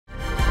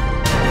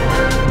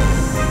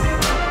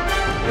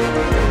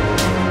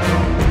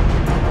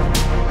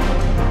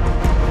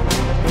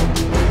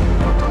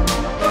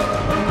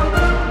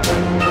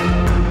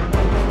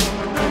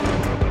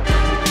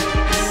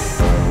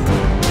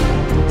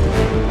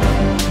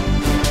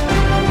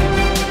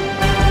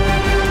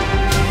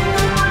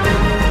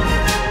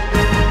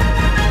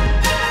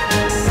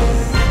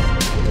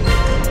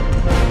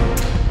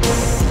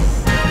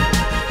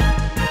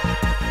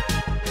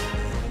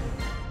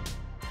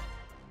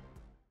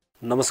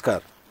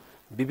नमस्कार।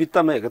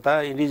 विविधतामा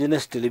एकता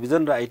indigenous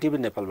television र आइटिभी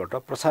नेपालबाट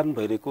प्रसारण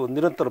भइरहेको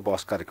निरन्तर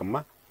बहस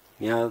कार्यक्रममा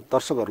यहाँ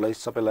दर्शकहरूलाई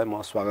सबैलाई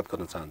म स्वागत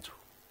गर्न चाहन्छु।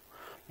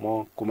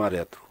 म कुमार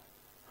यात्रु।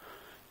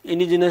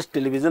 इन्डिजिनस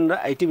टेलिभिजन र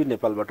आइटिभी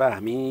नेपालबाट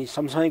हामी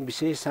समसामयिक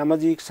विषय,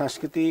 सामाजिक,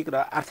 सांस्कृतिक र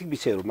आर्थिक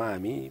विषयहरूमा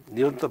हामी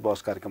निरन्तर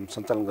बहस कार्यक्रम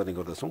सञ्चालन गर्ने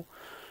गर्दछौँ।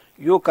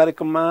 यो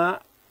कार्यक्रममा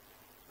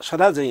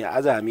सदा चाहिँ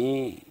आज हामी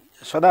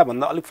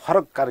सदाभन्दा अलिक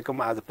फरक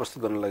कार्यक्रम आज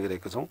प्रस्तुत गर्न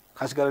लागिरहेका छौँ।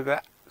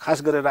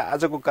 खास गरेर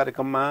आजको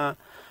कार्यक्रममा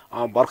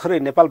भर्खरै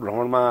नेपाल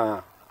भ्रमणमा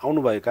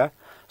आउनुभएका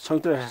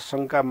संयुक्त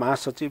राष्ट्रसङ्घका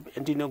महासचिव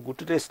एन्टोनियो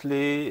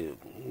गुटेरेसले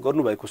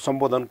गर्नुभएको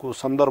सम्बोधनको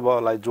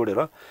सन्दर्भलाई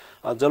जोडेर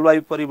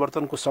जलवायु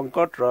परिवर्तनको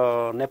सङ्कट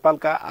र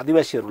नेपालका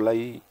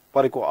आदिवासीहरूलाई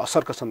परेको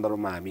असरका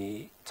सन्दर्भमा हामी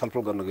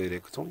छलफल गर्न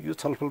गइरहेका छौँ। यो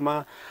छलफलमा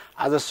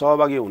आज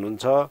सहभागी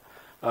हुनुहुन्छ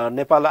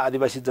नेपाल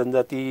आदिवासी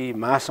जनजाति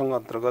महासङ्घ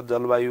अन्तर्गत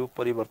जलवायु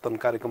परिवर्तन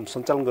कार्यक्रम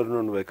सञ्चालन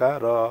गरिरहनुभएका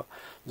र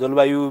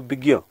जलवायु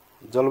विज्ञ,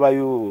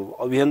 जलवायु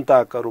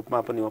अभियन्ताका रूपमा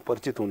पनि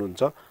परिचित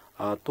हुनुहुन्छ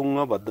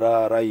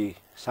तुङ्गभद्रा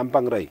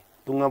साम्पाङ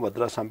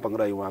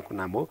राई उहाँको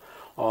नाम हो।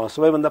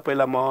 सबैभन्दा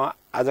पहिला म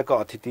आजका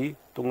अतिथि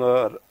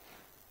तुङ्गभद्रा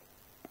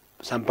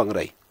साम्पाङ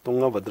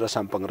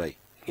राई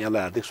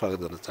यहाँलाई हार्दिक स्वागत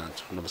गर्न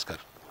चाहन्छु। नमस्कार।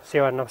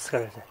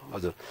 नमस्कार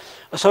हजुर।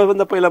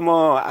 सबैभन्दा पहिला म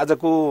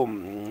आजको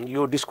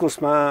यो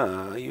डिस्कोर्समा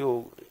यो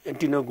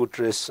एन्टोनियो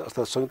गुटेरेस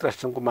अर्थात् संयुक्त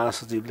राष्ट्रसङ्घको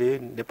महासचिवले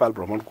नेपाल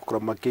भ्रमणको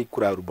क्रममा केही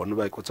कुराहरू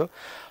भन्नुभएको छ।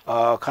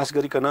 खास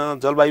गरिकन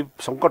जलवायु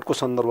सङ्कटको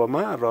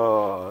सन्दर्भमा र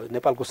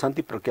नेपालको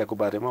शान्ति प्रक्रियाको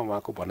बारेमा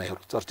उहाँको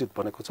भनाइहरू चर्चित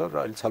बनेको छ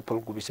र अहिले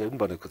छलफलको विषय पनि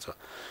बनेको छ।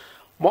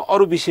 म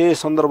अरू विषय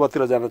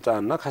सन्दर्भतिर जान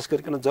चाहन्न। खास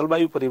गरिकन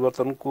जलवायु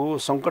परिवर्तनको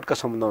सङ्कटका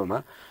सम्बन्धमा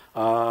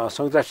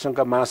संयुक्त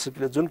राष्ट्रसङ्घका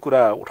महासचिवले जुन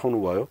कुरा उठाउनु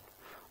भयो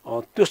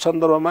त्यो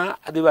सन्दर्भमा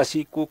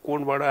आदिवासीको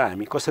कोणबाट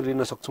हामी कसरी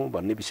लिन सक्छौँ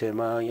भन्ने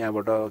विषयमा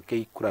यहाँबाट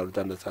केही कुराहरू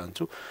जान्न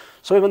चाहन्छु।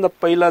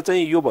 सबैभन्दा पहिला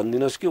चाहिँ यो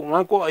भनिदिनुहोस् कि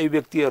उहाँको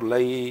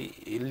अभिव्यक्तिहरूलाई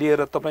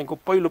लिएर तपाईँको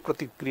पहिलो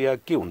प्रतिक्रिया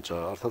के हुन्छ,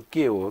 अर्थात्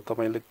के हो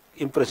तपाईँले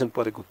इम्प्रेसन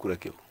परेको कुरा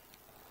के हो?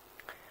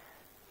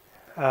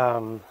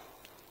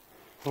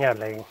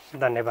 यहाँहरूलाई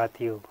धन्यवाद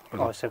यो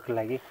अवसरको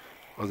लागि।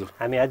 हजुर।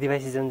 हामी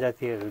आदिवासी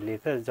जनजातिहरूले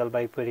त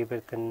जलवायु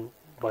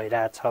परिवर्तन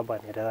भइरहेछ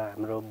भनेर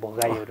हाम्रो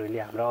भोगाइहरूले,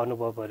 हाम्रो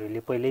अनुभवहरूले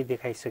पहिल्यै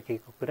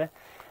देखाइसकेको कुरा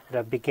र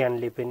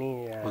विज्ञानले पनि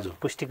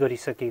पुष्टि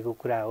गरिसकेको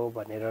कुरा हो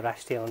भनेर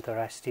राष्ट्रिय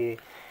अन्तर्राष्ट्रिय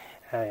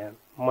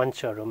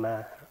मञ्चहरूमा,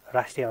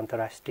 राष्ट्रिय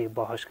अन्तर्राष्ट्रिय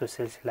बहसको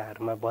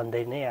सिलसिलाहरूमा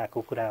भन्दै नै आएको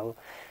कुरा हो।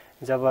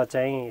 जब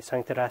चाहिँ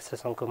संयुक्त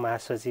राष्ट्रसङ्घको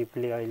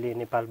महासचिवले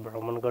अहिले नेपाल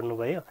भ्रमण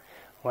गर्नुभयो,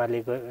 उहाँले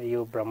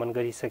यो भ्रमण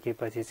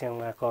गरिसकेपछि चाहिँ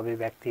उहाँको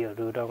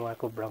अभिव्यक्तिहरू र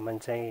उहाँको भ्रमण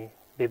चाहिँ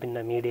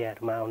विभिन्न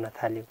मिडियाहरूमा आउन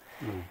थाल्यो।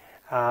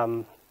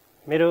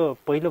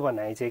 मेरो पहिलो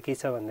भनाइ चाहिँ के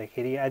छ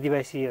भन्दाखेरि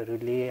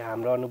आदिवासीहरूले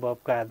हाम्रो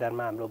अनुभवको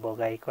आधारमा, हाम्रो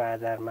भोगाइको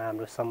आधारमा,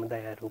 हाम्रो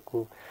समुदायहरूको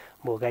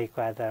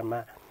भोगाइको आधारमा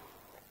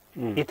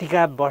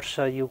यतिका वर्ष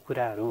यो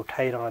कुराहरू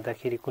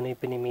उठाइरहँदाखेरि कुनै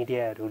पनि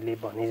मिडियाहरूले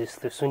भने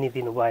जस्तो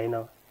सुनिदिनु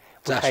भएन,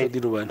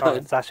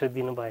 चासो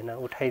दिनु भएन,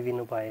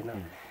 उठाइदिनु भएन।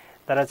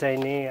 तर चाहिँ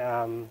नि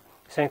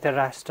संयुक्त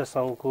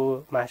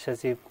राष्ट्रसङ्घको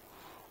महासचिव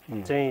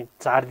चाहिँ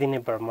 4 दिने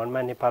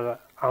भ्रमणमा नेपाल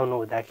आउनु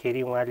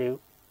हुँदाखेरि उहाँले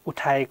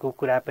उठाएको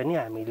कुरा पनि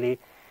हामीले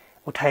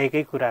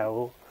उठाएकै कुरा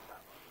हो।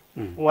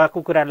 उहाँको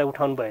कुरालाई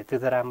उठाउनु भयो त्यो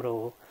त राम्रो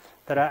हो,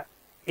 तर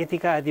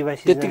यतिका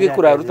आदिवासी त्यतिकै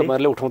कुराहरू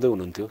तपाईँहरूले उठाउँदै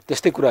हुनुहुन्थ्यो।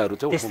 त्यस्तै कुराहरू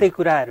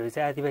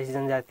चाहिँ आदिवासी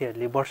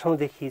जनजातिहरूले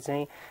वर्षौँदेखि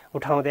चाहिँ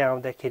उठाउँदै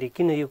आउँदाखेरि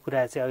किन यो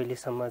कुरा चाहिँ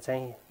अहिलेसम्म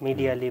चाहिँ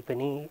मिडियाले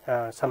पनि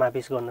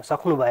समावेश गर्न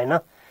सक्नु भएन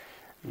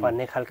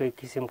भन्ने खालको एक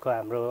किसिमको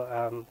हाम्रो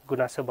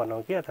गुनासो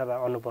भनौँ कि अथवा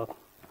अनुभव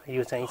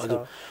यो चाहिँ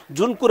छ।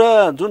 जुन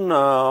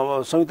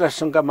संयुक्त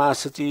राष्ट्रसङ्घका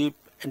महासचिव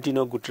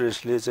एन्टोनियो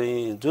गुटेरेसले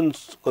चाहिँ जुन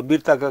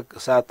गम्भीरताका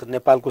साथ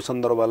नेपालको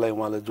सन्दर्भलाई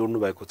उहाँले जोड्नु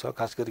भएको छ,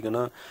 खास गरिकन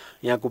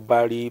यहाँको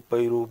बाढी,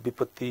 पहिरो,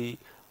 विपत्ति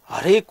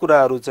हरेक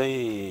कुराहरू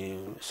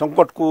चाहिँ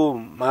सङ्कटको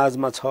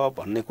माझमा छ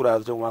भन्ने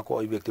कुराहरू चाहिँ उहाँको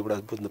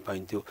अभिव्यक्तिबाट बुझ्न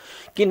पाइन्थ्यो।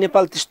 के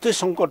नेपाल त्यस्तै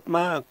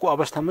सङ्कटमा को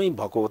अवस्थामै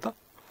भएको हो त?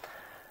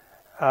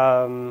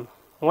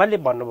 उहाँले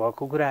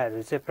भन्नुभएको कुराहरू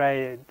चाहिँ प्राय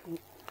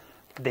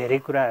धेरै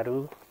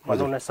कुराहरू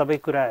भनौँ न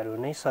सबै कुराहरू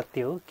नै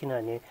सत्य हो।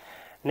 किनभने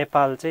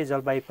नेपाल चाहिँ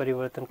जलवायु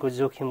परिवर्तनको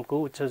जोखिमको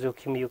उच्च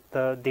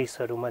जोखिमयुक्त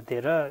देशहरूमध्ये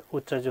र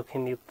उच्च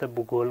जोखिमयुक्त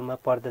भूगोलमा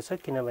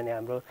पर्दछ। किनभने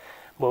हाम्रो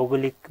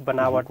भौगोलिक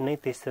बनावट नै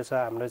त्यस्तो छ।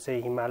 हाम्रो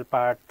चाहिँ हिमाल,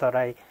 पहाड,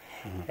 तराई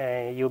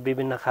यो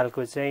विभिन्न खालको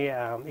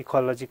चाहिँ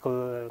इकोलोजिकल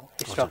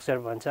स्ट्रक्चर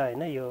भन्छ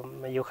होइन,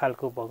 यो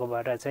खालको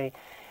भएकोबाट चाहिँ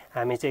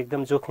हामी चाहिँ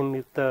एकदम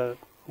जोखिमयुक्त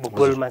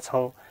भूगोलमा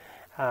छौँ।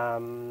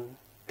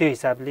 त्यो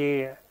हिसाबले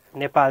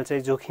नेपाल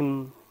चाहिँ जोखिम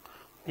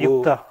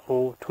युक्त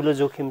हो, ठुलो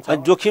जोखिम छ।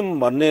 जोखिम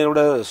भन्ने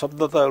एउटा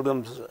शब्द त एकदम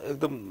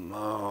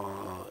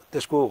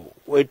त्यसको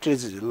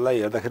वेटेजलाई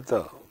हेर्दाखेरि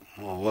त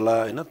होला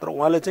होइन, तर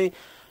उहाँले चाहिँ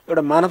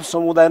एउटा मानव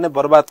समुदाय नै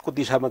बर्बादको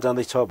दिशामा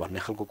जाँदैछ भन्ने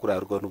खालको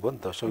कुराहरू गर्नुभयो नि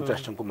त संयुक्त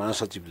राष्ट्रसङ्घको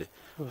महासचिवले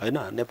होइन।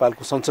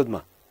 नेपालको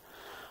संसदमा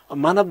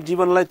मानव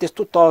जीवनलाई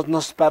त्यस्तो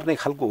तहस पार्ने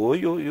खालको हो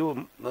यो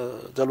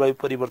जलवायु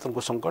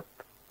परिवर्तनको सङ्कट।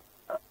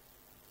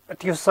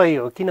 त्यो सही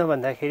हो। किन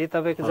भन्दाखेरि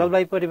तपाईँको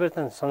जलवायु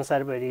परिवर्तन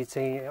संसारभरि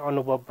चाहिँ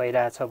अनुभव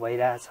भइरहेछ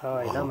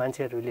होइन,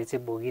 मान्छेहरूले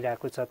चाहिँ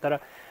भोगिरहेको छ।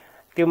 तर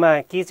त्योमा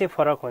के चाहिँ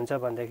फरक हुन्छ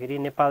भन्दाखेरि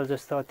नेपाल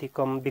जस्तो अति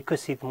कम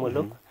विकसित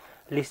मुलुक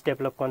लिस्ट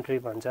डेभलप कन्ट्री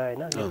भन्छ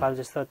हैन नेपाल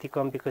जस्तो अति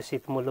कम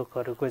विकसित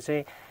मुलुकहरूको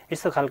चाहिँ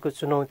यस्तो खालको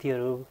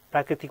चुनौतीहरू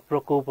प्राकृतिक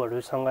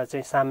प्रकोपहरूसँग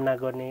चाहिँ सामना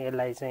गर्ने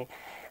यसलाई चाहिँ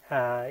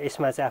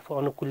यसमा चाहिँ आफू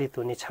अनुकूलित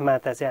हुने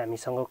क्षमता चाहिँ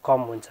हामीसँग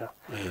कम हुन्छ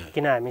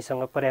किन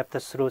हामीसँग पर्याप्त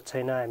स्रोत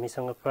छैन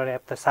हामीसँग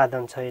पर्याप्त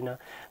साधन छैन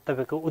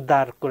तपाईको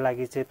उद्धारको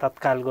लागि चाहिँ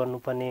तत्काल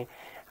गर्नुपर्ने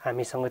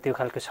हामीसँग त्यो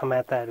खालको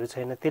क्षमताहरू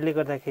छैन त्यसले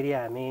गर्दाखेरि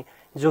हामी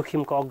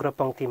जोखिमको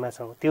अग्रपंक्तिमा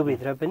छौं त्यो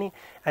भित्र पनि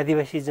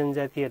आदिवासी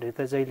जनजातिहरू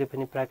त जहिले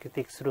पनि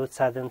प्राकृतिक स्रोत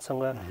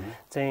साधनसँग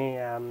चाहिँ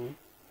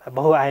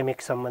बहुआयामिक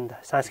सम्बन्ध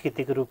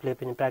सांस्कृतिक रूपले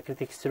पनि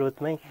प्राकृतिक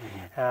स्रोतमै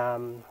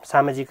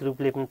सामाजिक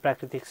रूपले पनि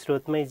प्राकृतिक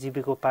स्रोतमै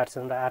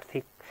जीविकोपार्जन र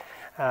आर्थिक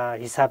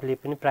हिसाबले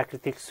पनि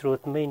प्राकृतिक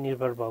स्रोतमै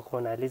निर्भर भएको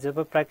हुनाले जब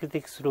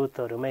प्राकृतिक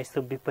स्रोतहरूमा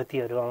यस्तो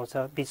विपत्तिहरू आउँछ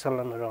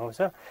विचलनहरू आउँछ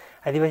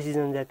आदिवासी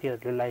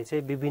जनजातिहरूलाई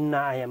चाहिँ विभिन्न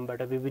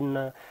आयामबाट विभिन्न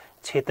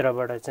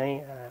क्षेत्रबाट चाहिँ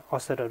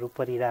असरहरू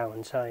परिरहेको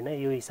हुन्छ हैन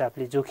यो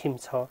हिसाबले जोखिम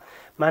छ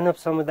मानव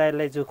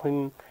समुदायलाई जोखिम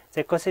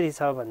चाहिँ कसरी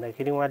छ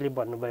भन्दाखेरि उहाँले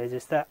भन्नुभयो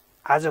जस्ता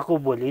आजको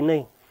भोलि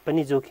नै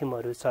पनि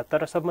जोखिमहरू छ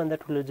तर सबभन्दा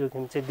ठूलो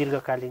जोखिम चाहिँ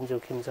दीर्घकालीन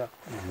जोखिम छ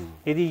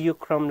यदि यो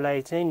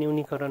क्रमलाई चाहिँ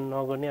न्यूनीकरण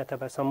नगर्ने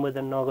अथवा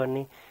सम्बोधन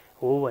नगर्ने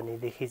हो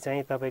भनेदेखि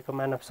चाहिँ तपाईको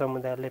मानव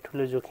समुदायलाई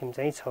ठूलो जोखिम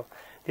चाहिँ छ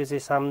त्यो चाहिँ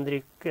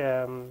सामुद्रिक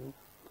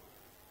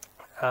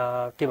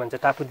के भन्छ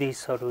टापु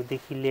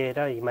देशहरूदेखि लिएर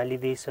हिमाली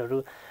देशहरू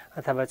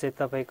अथवा चाहिँ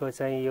तपाईको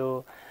चाहिँ यो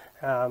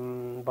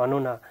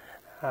भनौं न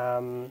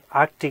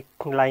आर्कटिक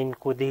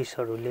लाइनको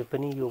देशहरूले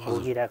पनि यो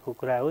भोगिरहेको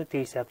कुरा हो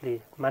त्यो हिसाबले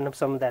मानव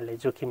समुदायलाई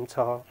जोखिम छ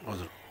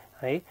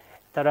है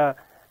तर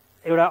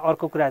एउटा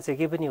अर्को कुरा चाहिँ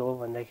के पनि हो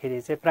भन्दाखेरि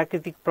चाहिँ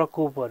प्राकृतिक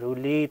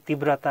प्रकोपहरूले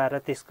तीव्रता र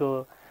त्यसको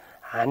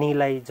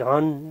हानिलाई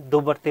झन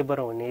दोबरतेबर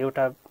हुने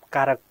एउटा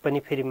कारक पनि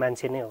फेरि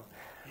मान्छे नै हो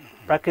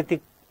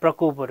प्राकृतिक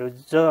प्रकोपहरू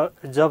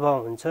जब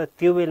हुन्छ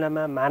त्यो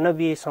बेलामा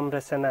मानवीय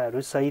संरचनाहरू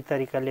सही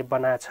तरिकाले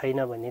बना छैन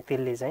भने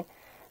त्यसले चाहिँ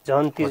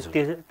झन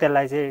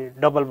त्यसलाई चाहिँ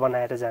डबल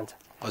बनाएर जान्छ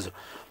हजुर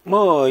म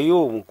यो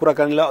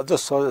कुराकानीलाई अझ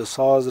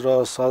सहज र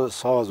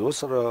सहज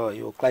होस् र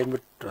यो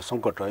क्लाइमेट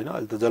संकट हैन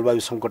अहिले त जलवायु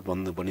संकट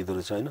भनिदो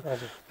रहेछ हैन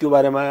त्यो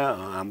बारेमा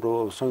हाम्रो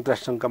संयुक्त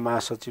राष्ट्र संघका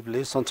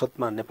महासचिवले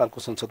संसदमा नेपालको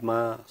संसदमा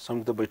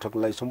संयुक्त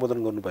बैठकलाई सम्बोधन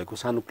गर्नुभएको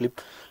सानो क्लिप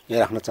यहाँ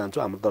राख्न चाहन्छु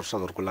हाम्रो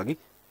दर्शकहरूको लागि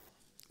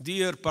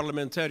Dear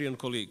parliamentarian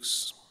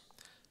colleagues,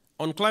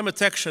 on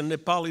climate action,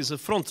 Nepal is a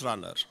front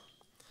runner.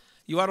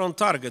 You are on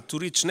target to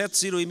reach net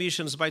zero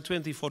emissions by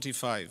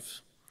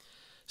 2045.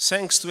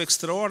 Thanks to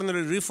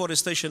extraordinary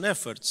reforestation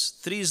efforts,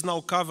 trees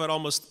now cover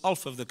almost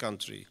half of the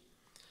country.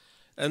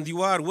 And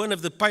you are one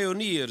of the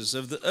pioneers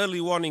of the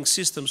Early Warning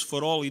Systems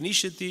for All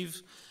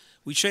initiative,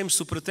 which aims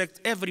to protect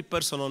every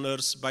person on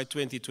Earth by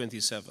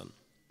 2027.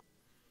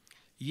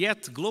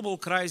 Yet global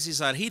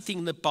crises are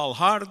hitting Nepal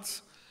hard,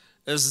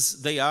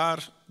 as they are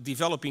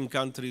developing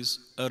countries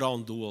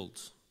around the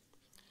world.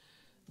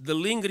 The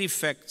lingering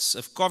effects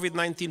of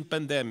COVID-19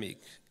 pandemic,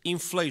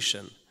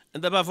 inflation,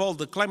 and above all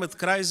the climate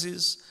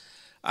crisis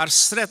are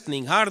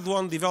threatening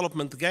hard-won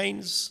development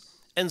gains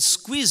and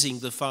squeezing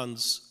the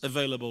funds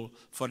available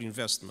for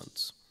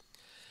investment.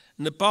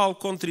 Nepal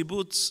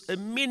contributes a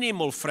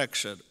minimal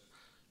fraction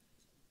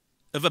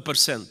of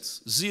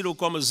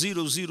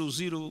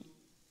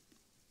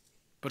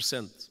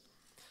 0.000%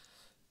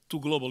 to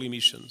global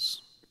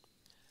emissions.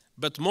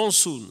 But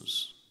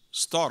monsoons,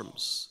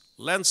 storms,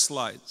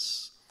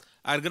 landslides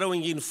are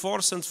growing in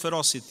force and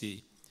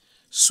ferocity,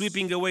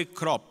 sweeping away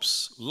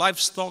crops,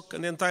 livestock,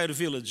 and entire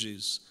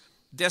villages,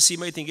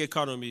 decimating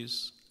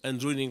economies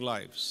and ruining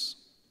lives.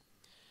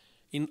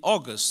 In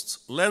August,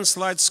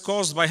 landslides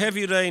caused by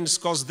heavy rains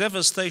caused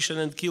devastation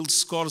and killed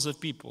scores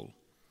of people.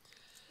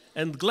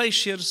 And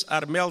glaciers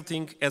are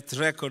melting at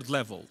record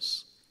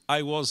levels.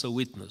 I was a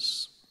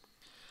witness.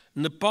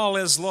 Nepal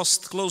has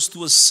lost close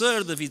to a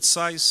third of its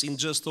size in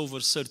just over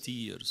 30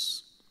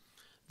 years.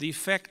 The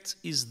effect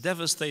is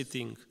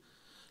devastating.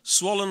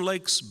 Swollen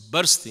lakes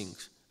bursting,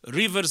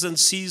 rivers and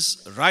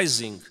seas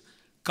rising,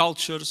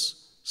 cultures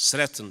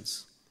threatened.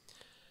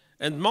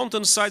 And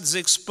mountainsides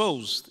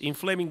exposed,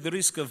 inflaming the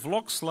risk of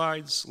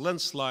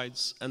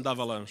landslides, and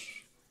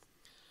avalanche.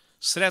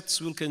 Threats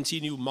will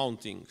continue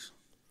mounting.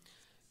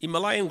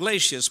 Himalayan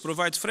glaciers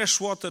provide fresh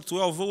water to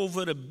over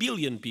 1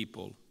 billion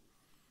people.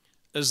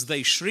 As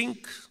they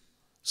shrink,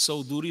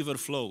 so do river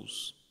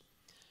flows.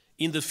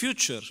 In the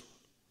future,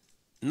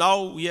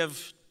 now we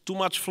have too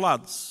much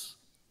floods,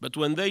 but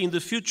one day in the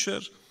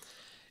future,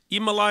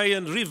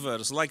 Himalayan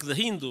rivers like the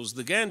Indus,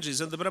 the Ganges,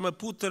 and the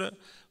Brahmaputra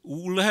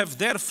will have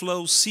their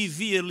flow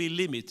severely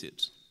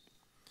limited.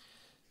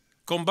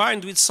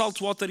 Combined with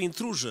saltwater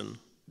intrusion,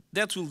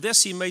 that will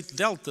decimate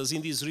deltas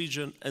in this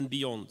region and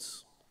beyond.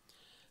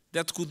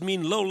 That could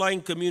mean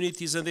low-lying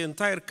communities and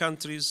entire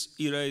countries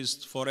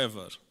erased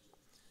forever.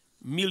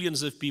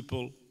 Millions of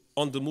people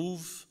on the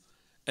move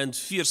and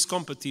fierce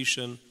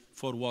competition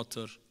for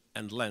water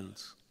and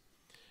land.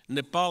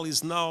 Nepal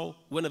is now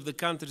one of the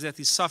countries that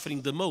is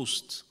suffering the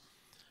most,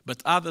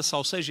 but other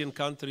South Asian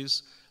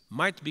countries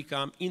might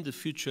become in the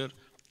future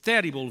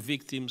terrible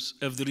victims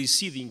of the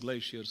receding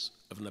glaciers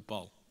of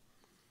Nepal.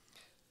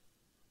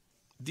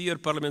 dear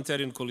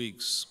parliamentarian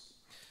colleagues,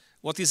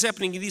 what is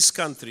happening in this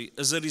country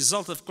as a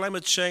result of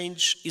climate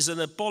change is an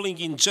appalling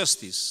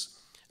injustice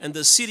and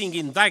a searing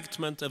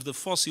indictment of the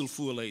fossil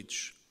fuel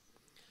age.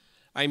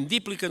 I am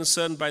deeply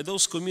concerned by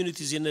those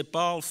communities in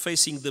Nepal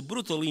facing the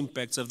brutal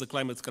impacts of the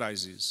climate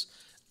crisis.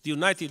 The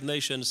United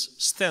Nations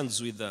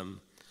stands with them.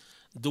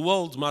 The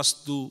world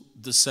must do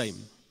the same.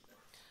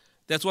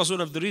 That was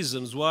one of the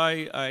reasons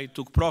why I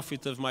took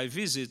profit of my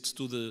visit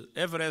to the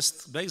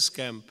Everest base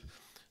camp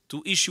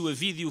to issue a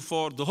video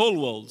for the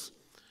whole world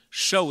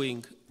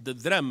showing the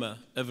drama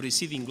of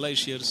receding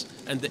glaciers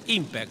and the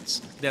impacts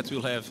that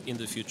will have in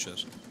the future.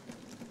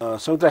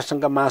 संयुक्त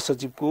राष्ट्रसङ्घका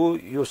महासचिवको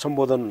यो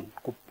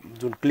सम्बोधनको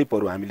जुन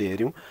क्लिपहरू हामीले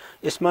हेर्यौं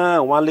यसमा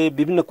उहाँले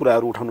विभिन्न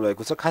कुराहरू उठाउनु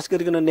भएको छ खास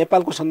गरिकन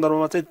नेपालको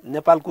सन्दर्भमा चाहिँ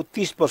नेपालको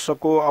 30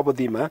 वर्षको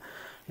अवधिमा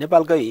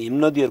नेपालका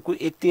हिमनदीहरूको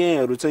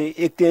एकतिहाईहरू चाहिँ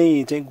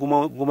एकतिहाई चाहिँ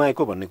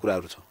गुमाएको भन्ने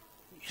कुराहरू छ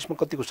यसमा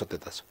कतिको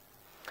सत्यता छ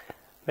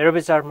मेरो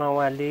विचारमा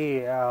उहाँले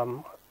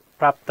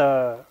प्राप्त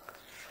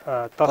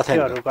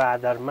तथ्यहरूको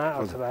आधारमा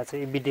अथवा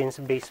चाहिँ एभिडेन्स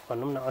बेस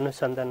भनौं न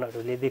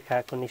अनुसन्धानहरूले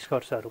देखाएको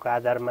निष्कर्षहरूको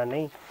आधारमा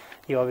नै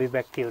यो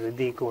अभिव्यक्तिहरू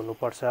दिएको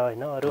हुनुपर्छ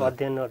हैन अरु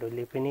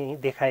अध्ययनहरूले पनि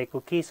देखाएको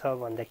के छ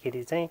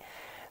भन्दाखेरि चाहिँ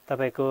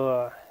तपाईको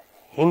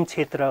हिम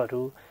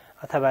क्षेत्रहरू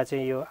अथवा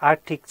चाहिँ यो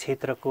आर्कटिक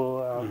क्षेत्रको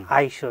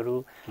आइसहरू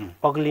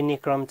पग्लिने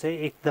क्रम चाहिँ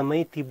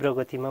एकदमै तीव्र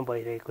गतिमा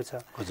भइरहेको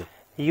छ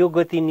यो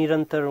गति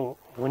निरन्तर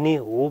हुने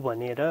हो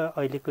भनेर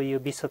अहिलेको यो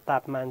विश्व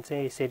तापमान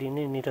चाहिँ यसरी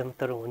नै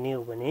निरन्तर हुने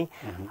हो भने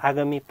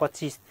आगामी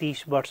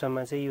 25-30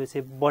 वर्षमा चाहिँ यो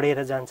चाहिँ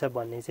बढेर जान्छ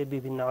भन्ने चाहिँ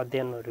विभिन्न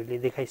अध्ययनहरूले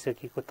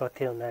देखाइसकेको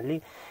तथ्य हुनाले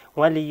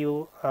उहाँले यो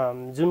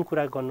जुन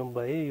कुरा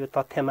गर्नुभयो यो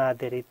तथ्यमा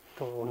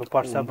आधारित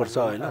हुनुपर्छ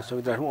हैन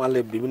संविधान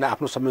उहाँले विभिन्न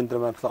आफ्नो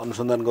संयन्त्रमा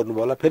अनुसन्धान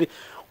गर्नुभयो होला फेरि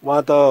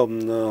उहाँ त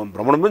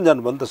भ्रमण पनि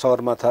जानुभयो नि त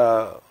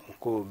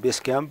सगरमाथाको बेस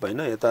क्याम्प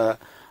हैन यता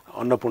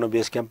अन्नपूर्ण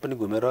बेस क्याम्प पनि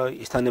घुमेर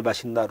स्थानीय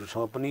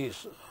बासिन्दाहरुसँग पनि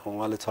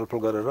उहाँले छलफल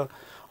गरेर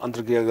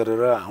अन्तर्क्रिया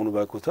गरेर आउनु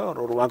भएको छ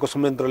र उहाँको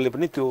संयन्त्रले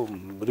पनि त्यो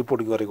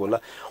रिपोर्ट गरेको होला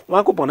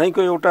उहाँको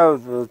भनाइको एउटा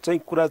चाहिँ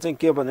कुरा चाहिँ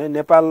के भने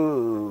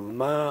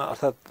नेपालमा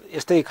अर्थात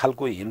यस्तै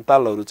खालको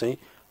हिमतालहरु चाहिँ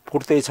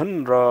फुट्दै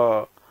छन् र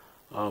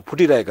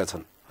फुटिरहेका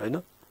छन् हैन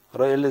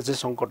र यसले चाहिँ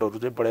संकटहरु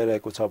चाहिँ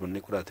बढाइरहेको छ भन्ने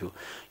कुरा थियो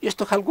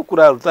यस्तो खालको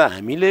कुराहरु त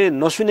हामीले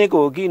नसुनेको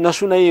हो कि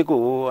नसुनाइएको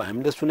हो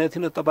हामीले सुनेको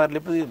थिएन तपाईहरुले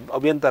पनि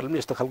अभियन्ताहरुले पनि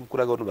यस्तो खालको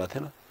कुरा गर्नु भएको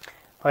थिएन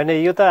हैन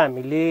यो त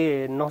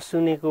हामीले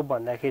नसुनेको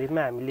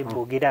भन्दाखेरिमा हामीले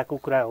भोगिरहेको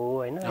कुरा हो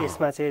हैन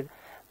यसमा चाहिँ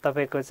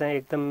तपाईको चाहिँ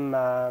एकदम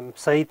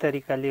सही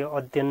तरिकाले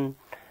अध्ययन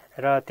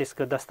र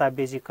त्यसको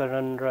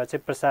दस्तावेजीकरण र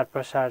चाहिँ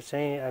प्रसार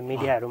चाहिँ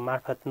मिडियाहरु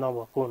मार्फत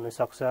नभएको हुन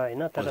सक्छ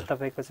हैन तर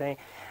तपाईको चाहिँ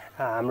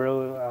हाम्रो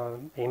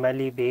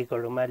हिमाली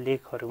भेगहरुमा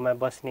लेखहरुमा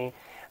बस्ने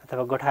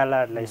अथवा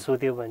गोठालाहरुलाई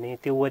सोध्यो भने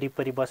त्यो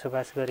वरिपरि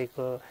बसोबास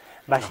गरेको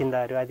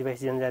बासिन्दाहरु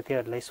आदिवासी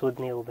जनजातिहरुलाई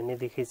सोध्ने हो भने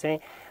देखि चाहिँ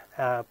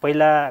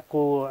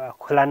पहिलाको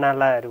खोला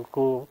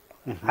नालाहरुको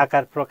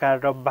आकार प्रकार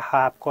र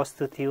बहाव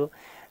कस्तो थियो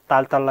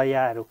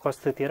तालतलैयाहरु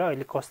कस्तो थियो र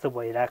अहिले कस्तो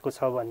भइरहेको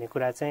छ भन्ने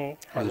कुरा चाहिँ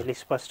हामीले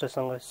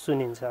स्पष्टसँग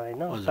सुनिन्छ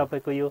हैन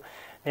तपाईको यो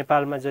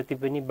नेपालमा जति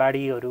पनि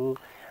बाढीहरु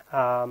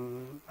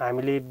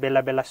हामीले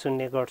बेला बेला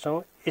सुन्ने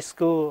गर्छौं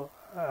यसको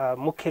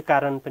मुख्य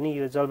कारण पनि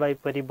यो जलवायु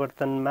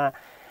परिवर्तनमा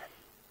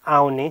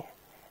आउने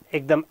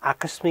एकदम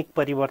आकस्मिक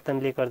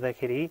परिवर्तनले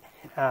गर्दाखेरि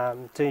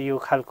चाहिँ यो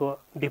खालको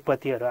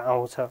विपत्तिहरु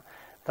आउँछ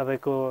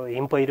तपाईको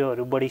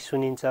हिमपैह्रोहरु बढी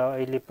सुनिन्छ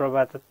अहिले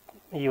प्रभावित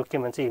यो के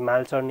भन्छ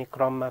हिमाल चढ्ने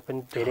क्रममा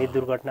पनि धेरै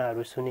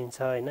दुर्घटनाहरु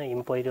सुनिन्छ हैन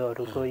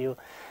हिमपैह्रोहरुको यो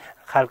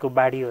खालको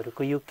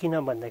बाढीहरुको यो किन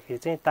भन्दाखेरि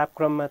चाहिँ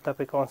तापक्रममा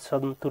तपाईको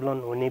असन्तुलन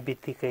हुने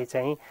बित्तिकै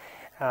चाहिँ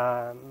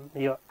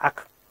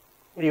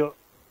यो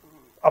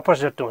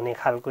अपोजिट हुने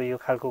खालको यो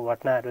खालको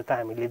घटनाहरु त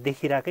हामीले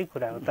देखिराकै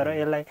कुरा हो तर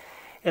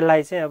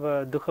यसलाई चाहिँ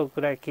अब दुःखको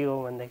कुरा के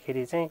हो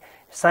भन्दाखेरि चाहिँ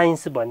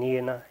साइन्स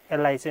भनिएन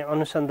यसलाई चाहिँ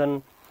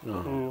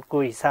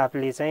अनुसन्धानको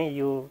हिसाबले चाहिँ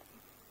यो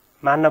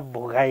मानव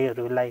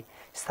भोगाईहरुलाई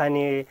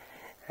स्थानीय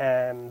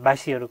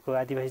वासीहरुको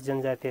आदिवासी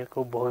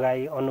जनजातिहरुको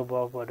भोगाई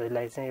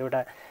अनुभवहरुलाई चाहिँ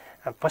एउटा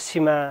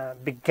पश्चिमा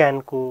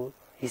विज्ञानको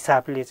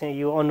हिसाबले चाहिँ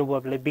यो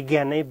अनुभवले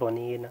विज्ञानै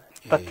भनिएन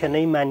तथ्य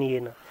नै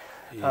मानिएन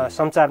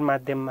सञ्चार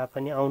माध्यममा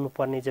पनि आउनु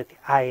पर्ने जति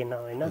आएन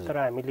हैन तर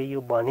हामीले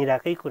यो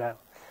भनिराकै कुरा हो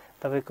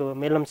तपाईको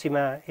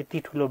मेलम्चीमा यति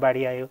ठुलो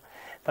बाढी आयो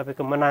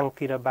तपाईको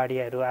मनाङतिर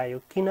बाढीहरु आयो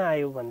किन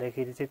आयो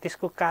भन्दाखेरि चाहिँ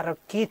त्यसको कारण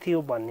के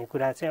थियो भन्ने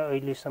कुरा चाहिँ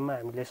अहिलेसम्म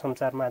हामीले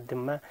सञ्चार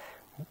माध्यममा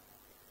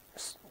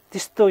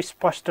त्यस्तो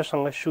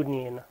स्पष्टसँग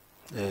सुनिएन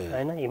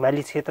हैन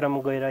हिमाली क्षेत्रमा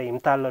गएर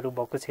हिमतालहरु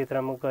भएको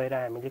क्षेत्रमा गएर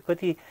हामीले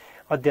कति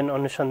अध्ययन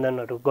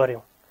अनुसन्धानहरु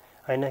गर्यौं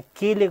हैन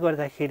केले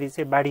गर्दाखेरि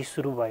चाहिँ बाढी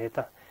सुरु भयो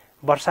त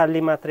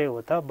वर्षाले मात्रै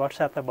हो त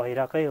वर्षा त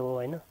भइराकै हो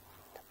हैन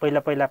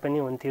पहिला पनि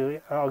हुन्थ्यो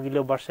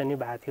अघिल्लो वर्ष नि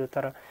भएको थियो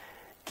तर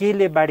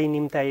केले बाढी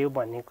निम्तायो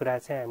भन्ने कुरा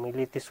चाहिँ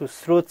हामीले त्यसको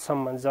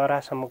स्रोतसम्म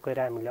जरासम्म गएर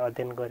हामीले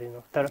अध्ययन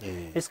गरेनौं तर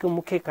यसको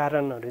मुख्य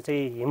कारणहरु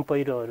चाहिँ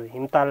हिमपैह्रोहरु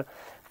हिमताल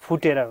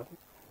फुटेर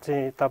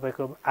चाहिँ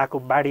तपाईको आको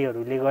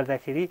बाढीहरुले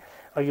गर्दाखेरि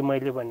अघि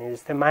मैले भने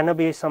जस्तै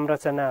मानवीय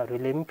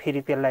संरचनाहरुले पनि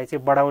फेरि त्यसलाई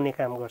चाहिँ बढाउने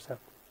काम गर्छ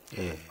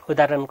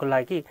उदाहरणको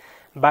लागि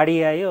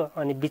बाढी आयो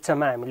अनि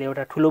बीचमा हामीले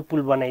एउटा ठुलो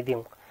पुल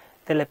बनाइदियौं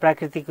त्यसलाई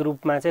प्राकृतिक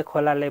रूपमा चाहिँ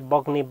खोलाले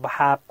बग्ने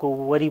बहावको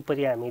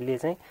वरिपरि हामीले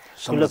चाहिँ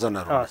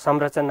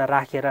संरचना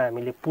राखेर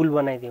हामीले पुल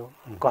बनाइदियौँ,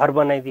 घर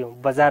बनाइदियौँ,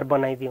 बजार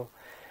बनाइदियौँ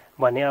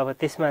भने अब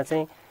त्यसमा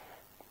चाहिँ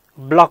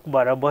ब्लक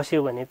भएर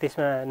बस्यो भने,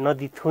 त्यसमा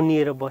नदी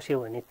थुनिएर बस्यो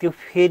भने त्यो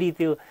फेरि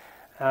त्यो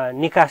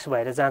निकास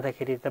भएर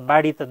जाँदाखेरि त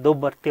बाढी त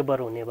दोब्बर तेब्बर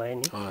हुने भयो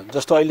नि।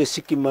 जस्तो अहिले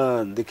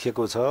सिक्किममा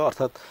देखिएको छ,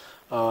 अर्थात्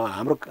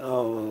हाम्रो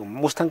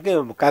मुस्ताङकै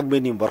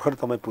कागबेनी भर्खर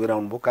तपाईँ पुगेर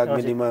आउनुभयो,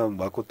 कागबेनीमा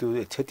भएको त्यो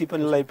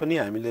क्षतिलाई पनि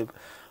हामीले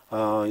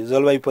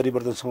जलवायु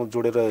परिवर्तनसँग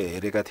जोडेर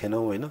हेरेका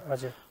थिएनौँ होइन।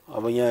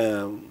 अब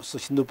यहाँ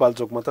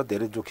सिन्धुपाल्चोकमा त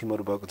धेरै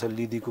जोखिमहरू भएको छ,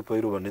 लिदीको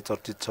पहिरो भन्ने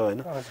चर्चित छ होइन।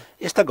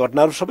 यस्ता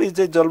घटनाहरू सबै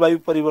चाहिँ जलवायु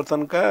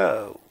परिवर्तनका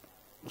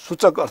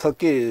सूचक अर्थात्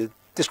के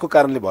त्यसको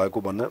कारणले भएको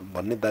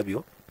भन्ने दाबी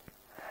हो।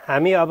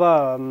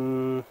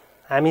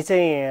 हामी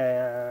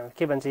चाहिँ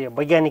के भन्छ, यो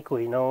वैज्ञानिक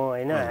होइनौँ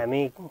होइन,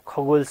 हामी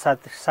खगोल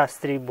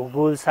शास्त्री,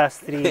 भूगोल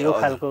शास्त्री यो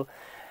खालको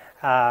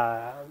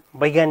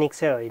वैज्ञानिक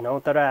चाहिँ होइनौँ।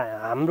 तर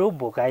हाम्रो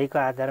भोगाइको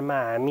आधारमा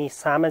हामी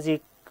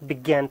सामाजिक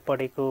विज्ञान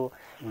पढेको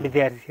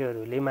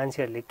विद्यार्थीहरूले,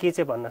 मान्छेहरूले के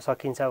चाहिँ भन्न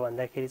सकिन्छ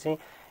भन्दाखेरि चाहिँ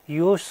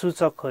यो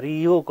सूचकहरू,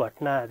 यो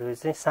घटनाहरू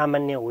चाहिँ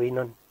सामान्य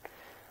होइनन्।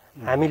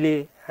 हामीले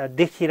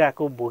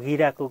देखिरहेको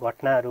भोगिरहेको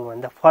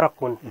घटनाहरूभन्दा फरक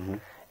हुन्।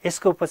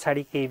 यसको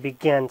पछाडि केही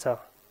विज्ञान छ,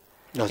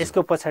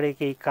 यसको पछाडि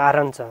केही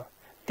कारण छ।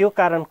 त्यो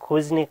कारण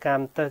खोज्ने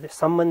काम त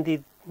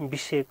सम्बन्धित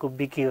विषयको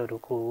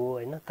विज्ञहरूको हो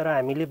होइन। तर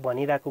हामीले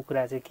भनिरहेको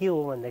कुरा चाहिँ के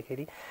हो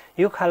भन्दाखेरि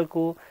यो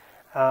खालको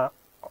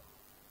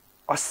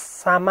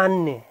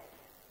असामान्य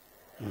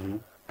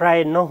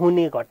प्राय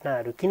नहुने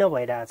घटनाहरू किन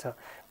भइरहेछ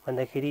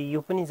भन्दाखेरि यो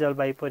पनि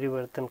जलवायु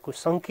परिवर्तनको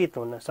सङ्केत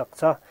हुन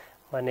सक्छ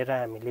भनेर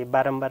हामीले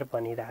बारम्बार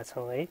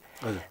भनिरहेछौँ है।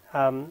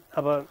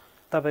 अब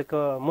तपाईँको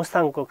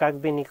मुस्ताङको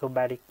कागबेनीको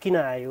बाढी किन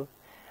आयो,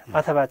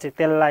 अथवा चाहिँ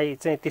त्यसलाई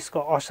चाहिँ त्यसको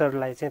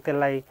असरलाई चाहिँ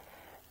त्यसलाई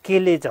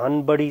केले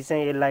झन् बढी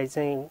चाहिँ यसलाई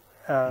चाहिँ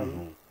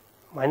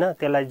होइन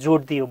त्यसलाई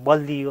जोड दियो,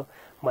 बल दियो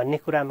भन्ने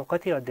कुरामा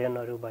कति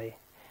अध्ययनहरू भए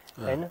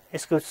होइन।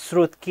 यसको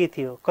स्रोत के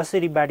थियो,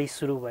 कसरी बाढी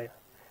सुरु भयो,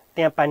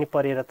 त्यहाँ पानी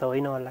परेर त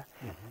होइन होला,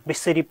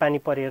 बेसरी पानी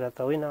परेर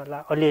त होइन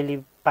होला, अलिअलि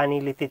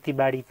पानीले त्यति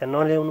बाढी त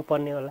नल्याउनु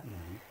पर्ने होला।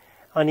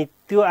 अनि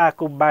त्यो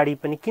आएको बाढी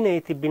पनि किन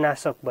यति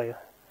विनाशक भयो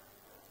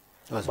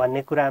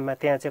भन्ने कुरामा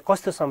त्यहाँ चाहिँ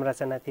कस्तो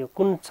संरचना थियो,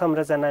 कुन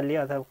संरचनाले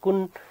अथवा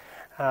कुन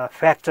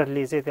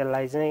फ्याक्टरले चाहिँ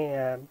त्यसलाई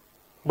चाहिँ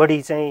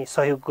बढी चाहिँ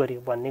सहयोग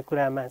गर्यो भन्ने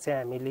कुरामा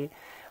चाहिँ हामीले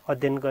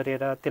अध्ययन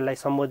गरेर त्यसलाई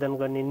सम्बोधन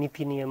गर्ने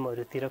नीति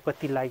नियमहरूतिर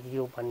कति लागि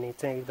भन्ने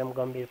चाहिँ एकदम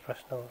गम्भीर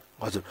प्रश्न हो।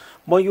 हजुर,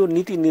 म यो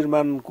नीति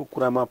निर्माणको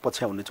कुरामा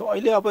पछ्याउने छु।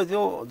 अहिले अब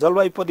यो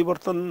जलवायु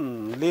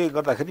परिवर्तनले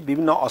गर्दाखेरि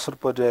विभिन्न असर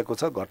परिरहेको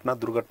छ, घटना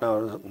दुर्घटना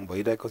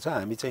भइरहेको छ,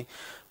 हामी चाहिँ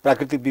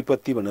प्राकृतिक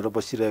विपत्ति भनेर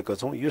बसिरहेका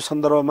छौँ। यो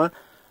सन्दर्भमा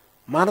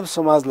मानव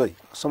समाजलाई,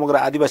 समग्र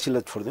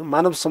आदिवासीलाई छोडिदिउँ,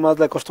 मानव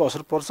समाजलाई कस्तो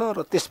असर पर्छ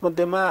र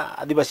त्यसमध्येमा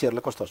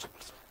आदिवासीहरूलाई कस्तो असर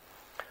पर्छ?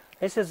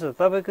 यसो छ,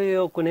 तपाईँको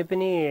यो कुनै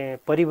पनि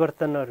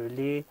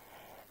परिवर्तनहरूले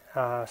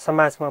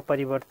समाजमा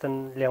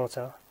परिवर्तन ल्याउँछ।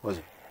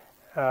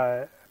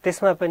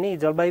 त्यसमा पनि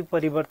जलवायु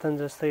परिवर्तन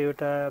जस्तो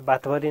एउटा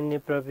वातावरणीय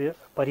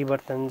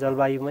परिवर्तन,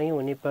 जलवायुमै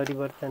हुने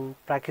परिवर्तन,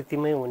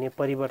 प्रकृतिमै हुने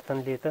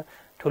परिवर्तनले त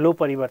ठुलो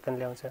परिवर्तन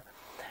ल्याउँछ।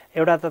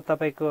 एउटा त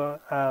तपाईँको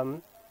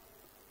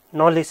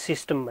नलेज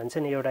सिस्टम भन्छ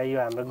नि, एउटा यो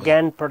हाम्रो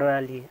ज्ञान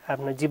प्रणाली,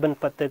 आफ्नो जीवन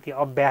पद्धति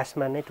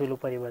अभ्यासमा नै ठुलो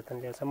परिवर्तन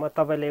ल्याउँछ। म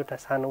तपाईँलाई एउटा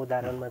सानो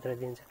उदाहरण मात्र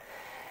दिन्छु।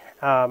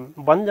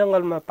 वन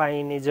जङ्गलमा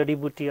पाइने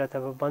जडीबुटी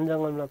अथवा वन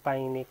जङ्गलमा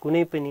पाइने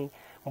कुनै पनि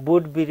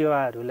बोट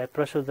बिरुवाहरूलाई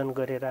प्रशोधन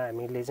गरेर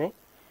हामीले चाहिँ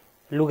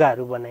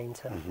लुगाहरू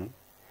बनाइन्छ,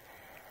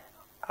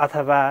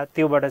 अथवा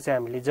त्योबाट चाहिँ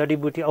हामीले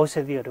जडीबुटी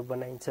औषधिहरू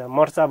बनाइन्छ,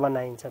 मर्चा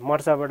बनाइन्छ,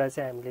 मर्चाबाट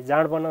चाहिँ हामीले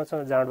जाँड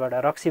बनाउँछौँ, जाँडबाट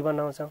रक्सी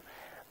बनाउँछौँ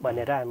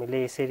भनेर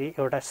हामीले यसरी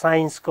एउटा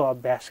साइन्सको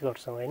अभ्यास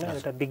गर्छौँ होइन।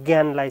 एउटा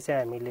विज्ञानलाई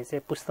चाहिँ हामीले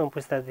चाहिँ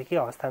पुस्तादेखि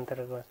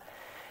हस्तान्तरण गर्छौँ।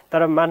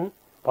 तर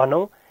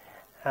भनौँ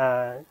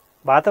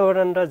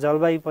वातावरण र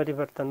जलवायु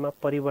परिवर्तनमा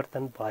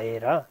परिवर्तन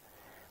भएर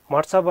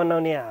मर्चा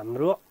बनाउने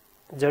हाम्रो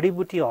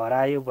जडीबुटी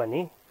हरायो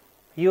भने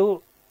यो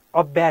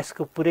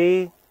अभ्यासको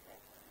पुरै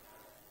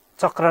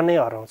चक्र नै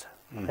हराउँछ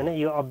होइन।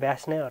 यो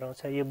अभ्यास नै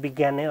हराउँछ, यो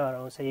विज्ञान नै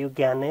हराउँछ, यो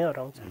ज्ञान नै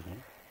हराउँछ।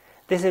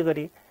 त्यसै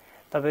गरी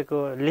तपाईँको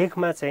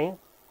लेखमा चाहिँ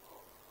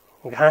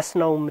घाँस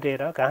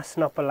नउम्रेर, घाँस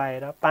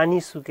नपलाएर, पानी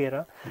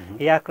सुकेर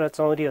याक र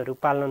चौरीहरू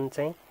पालन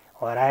चाहिँ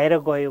हराएर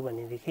गयो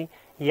भनेदेखि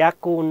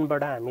याकको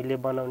ऊनबाट हामीले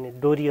बनाउने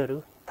डोरीहरू,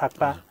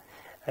 थाक्पा,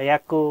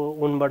 याकको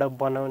ऊनबाट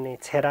बनाउने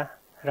छेरा,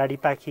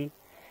 राडीपाखी,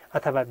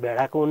 अथवा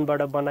भेडाको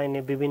ऊनबाट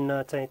बनाइने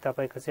विभिन्न चाहिँ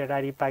तपाईँको चाहिँ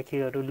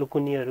राडीपाखीहरू,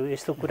 लुकुनीहरू,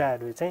 यस्तो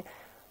कुराहरू चाहिँ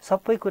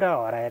सबै कुरा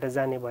हराएर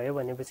जाने भयो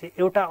भनेपछि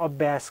एउटा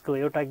अभ्यासको,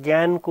 एउटा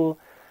ज्ञानको,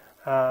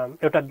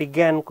 एउटा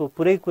विज्ञानको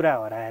पुरै कुरा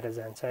हराएर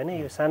जान्छ होइन।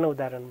 यो सानो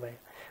उदाहरण भयो।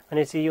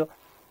 भनेपछि यो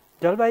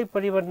जलवायु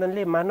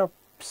परिवर्तनले मानव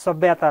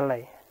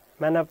सभ्यतालाई,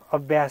 मानव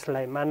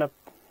अभ्यासलाई, मानव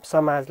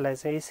समाजलाई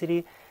चाहिँ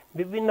यसरी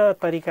विभिन्न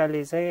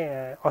तरिकाले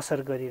चाहिँ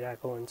असर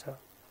गरिरहेको हुन्छ।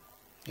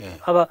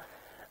 अब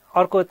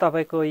अर्को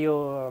तपाईँको यो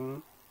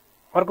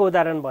अर्को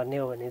उदाहरण भन्ने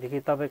हो भनेदेखि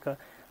तपाईँको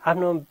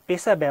आफ्नो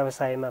पेसा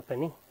व्यवसायमा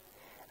पनि,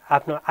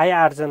 आफ्नो आय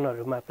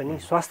आर्जनहरूमा पनि,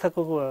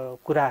 स्वास्थ्यको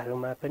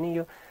कुराहरूमा पनि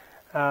यो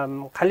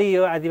खालि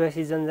यो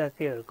आदिवासी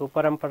जनजातिहरूको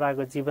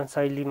परम्परागत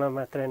जीवनशैलीमा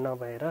मात्रै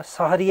नभएर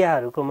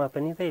सहरियाहरूकोमा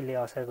पनि त यसले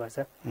असर गर्छ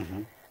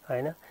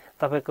होइन।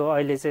 तपाईँको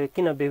अहिले चाहिँ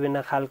किन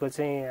विभिन्न खालको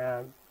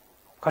चाहिँ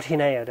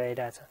कठिनाइहरू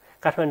आइरहेछ।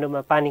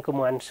 काठमाडौँमा पानीको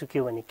मुहान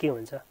सुक्यो भने के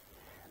हुन्छ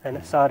होइन,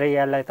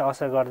 सहरियालाई त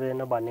असर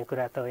गर्दैन भन्ने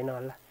कुरा त होइन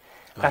होला।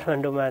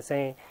 काठमाडौँमा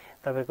चाहिँ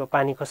तपाईँको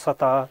पानीको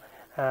सतह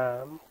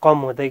कम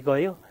हुँदै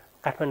गयो,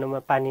 काठमाडौँमा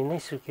पानी नै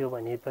सुक्यो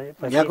भने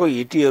यहाँको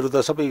हिटीहरू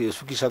त सबै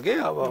सुकिसके,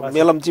 अब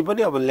मेलम्ची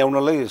पनि अब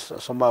ल्याउनलाई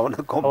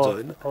सम्भावना कम छ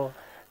होइन। हो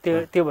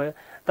त्यो भयो।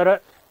 तर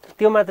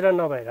त्यो मात्र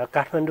नभएर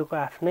काठमाडौँको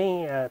आफ्नै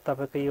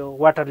तपाईँको यो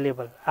वाटर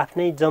लेभल,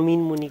 आफ्नै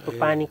जमिन मुनिको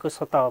पानीको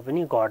सतह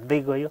पनि घट्दै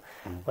गयो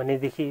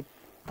भनेदेखि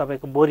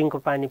तपाईँको बोरिङको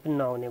पानी पनि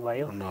नआउने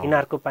भयो,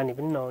 इनारको पानी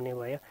पनि नआउने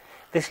भयो।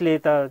 त्यसले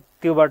त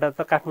त्योबाट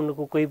त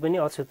काठमाडौँको कोही पनि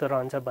अछुतो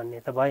रहन्छ भन्ने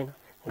त भएन,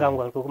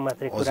 गाउँघरको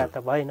मात्रै कुरा त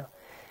भएन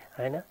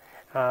होइन।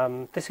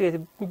 त्यसै गरी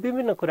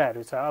विभिन्न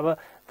कुराहरू छ। अब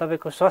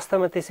तपाईँको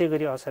स्वास्थ्यमा त्यसै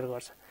गरी असर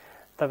गर्छ,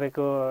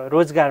 तपाईँको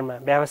रोजगारमा,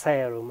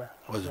 व्यवसायहरूमा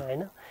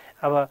होइन।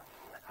 अब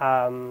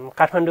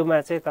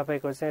काठमाडौँमा चाहिँ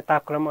तपाईँको चाहिँ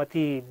तापक्रम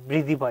अति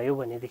वृद्धि भयो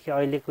भनेदेखि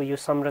अहिलेको यो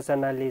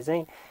संरचनाले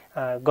चाहिँ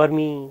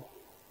गर्मी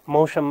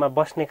मौसममा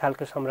बस्ने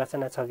खालको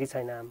संरचना छ कि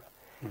छैन हाम्रो,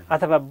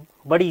 अथवा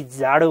बढी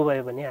जाडो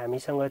भयो भने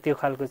हामीसँग त्यो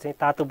खालको चाहिँ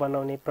तातो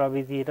बनाउने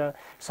प्रविधि र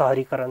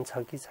सहरीकरण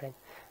छ कि छैन।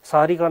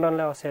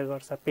 सहरीकरणलाई असर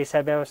गर्छ, पेसा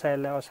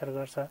व्यवसायलाई असर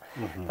गर्छ,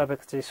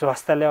 तपाईँको चाहिँ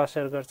स्वास्थ्यलाई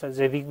असर गर्छ,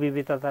 जैविक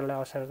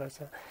विविधतालाई असर गर्छ।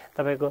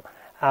 तपाईँको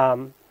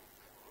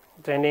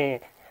चाहिँ नि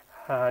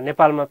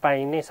नेपालमा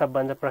पाइने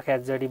सबभन्दा प्रख्यात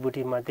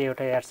जडीबुटीमध्ये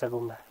एउटा यार्चा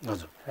गुम्बा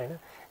होइन।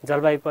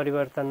 जलवायु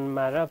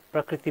परिवर्तनमा र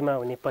प्रकृतिमा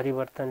हुने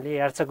परिवर्तनले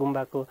यार्चा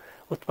गुम्बाको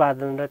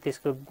उत्पादन र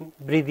त्यसको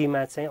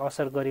वृद्धिमा चाहिँ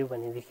असर गर्यो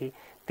भनेदेखि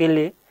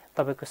त्यसले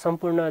तपाईँको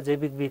सम्पूर्ण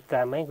जैविक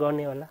विविधतामै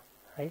गर्ने होला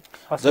है।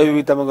 जैविक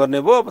विविधतामा गर्ने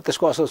भयो, अब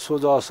त्यसको असर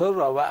सोझो असर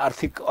अब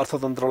आर्थिक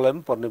अर्थतन्त्रलाई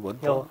पनि पर्ने भयो नि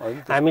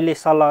त। हामीले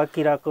सलह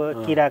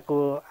किराको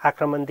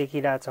आक्रमण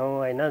देखिरहेछौँ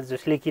होइन,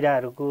 झुसले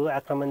किराहरूको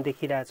आक्रमण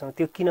देखिरहेछौँ।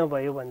 त्यो किन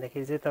भयो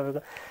भन्दाखेरि चाहिँ तपाईँको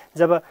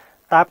जब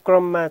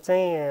तापक्रममा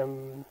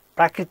चाहिँ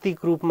प्राकृतिक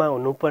रूपमा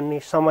हुनुपर्ने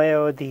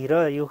समयावधि र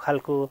यो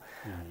खालको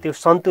त्यो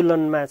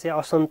सन्तुलनमा चाहिँ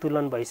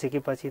असन्तुलन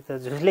भइसकेपछि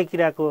त झुसले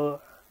किराको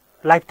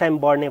लाइफ टाइम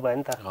बढ्ने भयो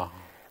नि त।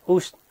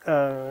 उस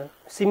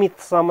सीमित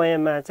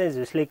समयमा चाहिँ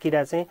झुसले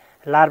किरा चाहिँ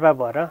लार्भा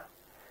भएर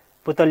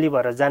पुतली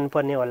भएर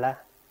जानुपर्ने होला,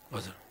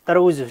 तर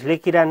ऊ झुसले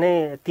किरा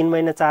नै 3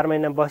 महिना 4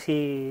 महिना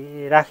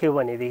बसिराख्यो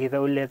भनेदेखि त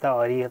उसले त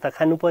हरियो त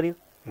खानु पर्यो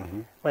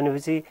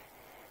भनेपछि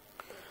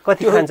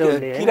कति खान्छ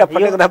उसले। किरा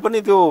फटेक्दा पनि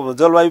त्यो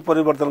जलवायु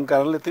परिवर्तनको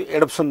कारणले त्यो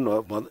एडप्सन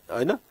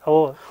होइन हो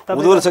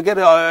हुँदो रहेछ के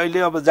अरे। अहिले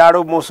अब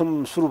जाडो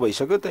मौसम सुरु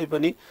भइसक्यो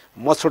तैपनि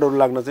मच्छरहरू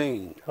लाग्न चाहिँ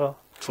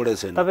छोडेको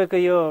छैन। तपाईँको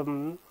यो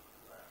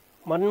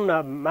भनौँ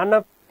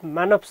न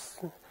मानव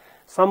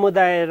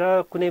समुदाय र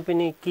कुनै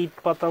पनि कीट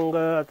पतङ्ग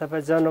अथवा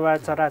जनावर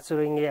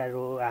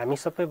चराचुरुङ्गीहरू हामी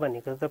सबै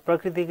भनेको त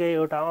प्रकृतिकै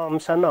एउटा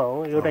अंश न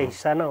हो, एउटा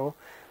हिस्सा न हो।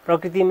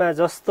 प्रकृतिमा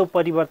जस्तो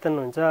परिवर्तन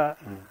हुन्छ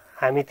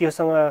हामी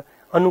त्योसँग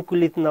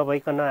अनुकूलित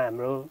नभइकन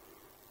हाम्रो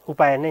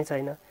उपाय नै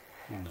छैन।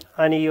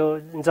 अनि यो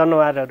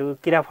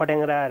जनावरहरू किरा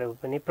फट्याङ्ग्राहरू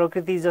पनि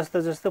प्रकृति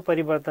जस्तो जस्तो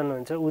परिवर्तन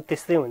हुन्छ ऊ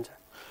त्यस्तै हुन्छ।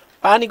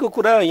 पानीको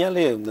कुरा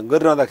यहाँले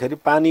गरिरहँदाखेरि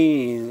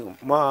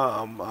पानीमा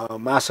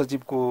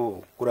महासचिवको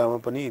कुरामा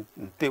पनि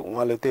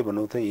उहाँले त्यही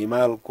भन्नुहुन्थ्यो,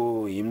 हिमालको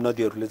हिम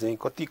नदीहरूले चाहिँ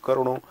कति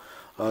करोडौँ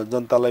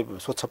जनतालाई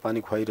स्वच्छ पानी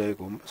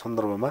खुवाइरहेको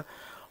सन्दर्भमा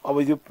अब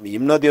यो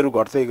हिम नदीहरू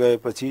घट्दै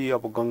गएपछि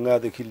अब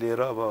गङ्गादेखि लिएर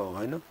अब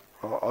होइन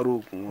अरू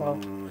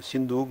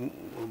सिन्धु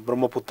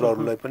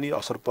ब्रह्मपुत्रहरूलाई पनि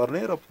असर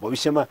पर्ने र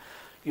भविष्यमा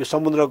यो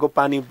समुद्रको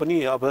पानी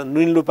पनि अब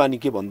नुनिलो पानी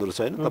के भन्दो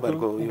रहेछ होइन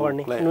तपाईँहरूको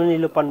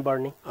नुनिलोपन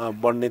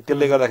बढ्ने,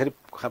 त्यसले गर्दाखेरि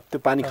त्यो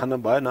पानी खान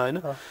भएन होइन।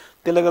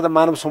 त्यसले गर्दा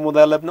मानव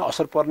समुदायलाई पनि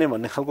असर पर्ने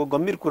भन्ने खालको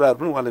गम्भीर कुराहरू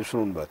पनि उहाँले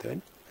सुनाउनु भएको थियो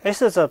होइन।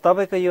 यस्तो छ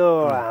तपाईँको यो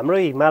हाम्रो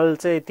हिमाल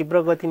चाहिँ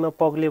तीव्र गतिमा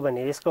पग्ल्यो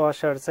भने यसको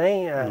असर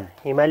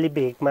चाहिँ हिमाली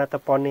भेगमा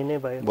त पर्ने नै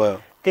भयो।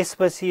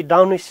 त्यसपछि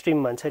डाउन स्ट्रिम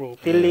भन्छ नि,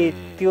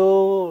 त्यसले त्यो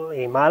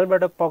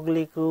हिमालबाट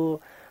पग्लेको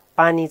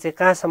पानी चाहिँ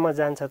कहाँसम्म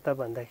जान्छ त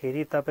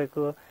भन्दाखेरि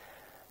तपाईँको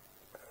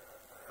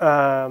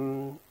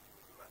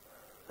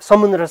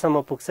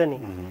समुद्रसम्म पुग्छ नि।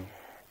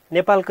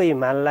 नेपालको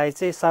हिमाललाई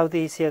चाहिँ साउथ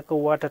एसियाको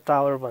वाटर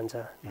टावर भन्छ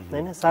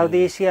होइन। साउथ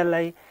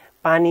एसियालाई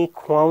पानी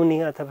खुवाउने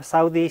अथवा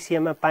साउथ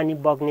एसियामा पानी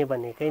बग्ने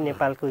भनेकै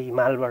नेपालको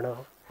हिमालबाट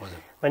हो।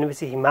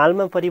 भनेपछि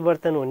हिमालमा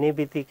परिवर्तन हुने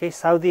बित्तिकै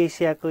साउथ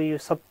एसियाको यो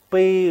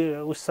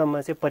सबै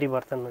उससम्म चाहिँ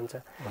परिवर्तन हुन्छ।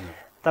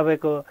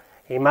 तपाईँको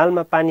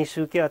हिमालमा पानी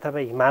सुक्यो अथवा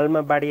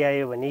हिमालमा बाढी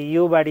आयो भने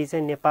यो बाढी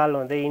चाहिँ नेपाल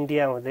हुँदै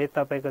इन्डिया हुँदै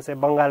तपाईँको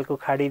चाहिँ बङ्गालको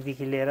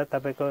खाडीदेखि लिएर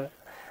तपाईँको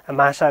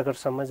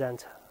महासागरसम्म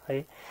जान्छ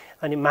है।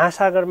 अनि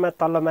महासागरमा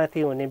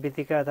तलमाथि हुने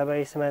बित्तिकै अथवा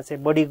यसमा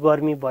चाहिँ बढी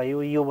गर्मी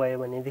भयो यो भयो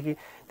भनेदेखि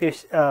त्यो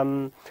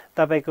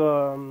तपाईँको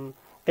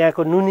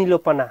त्यहाँको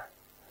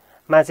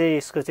नुनिलोपनामा चाहिँ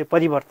यसको चाहिँ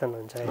परिवर्तन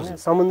हुन्छ होइन।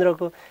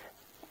 समुद्रको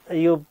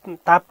यो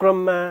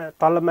तापक्रममा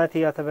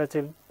तलमाथि अथवा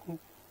चाहिँ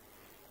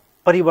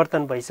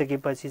परिवर्तन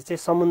भइसकेपछि चाहिँ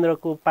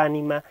समुद्रको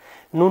पानीमा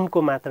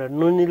नुनको मात्रा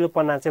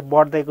नुनिलोपना चाहिँ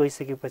बढ्दै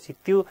गइसकेपछि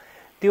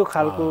त्यो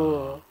खालको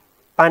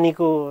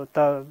पानीको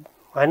त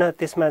होइन,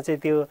 त्यसमा चाहिँ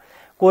त्यो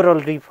कोरल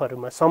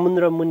रिफहरूमा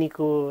समुद्र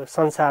मुनिको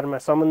संसारमा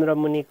समुद्र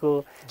मुनिको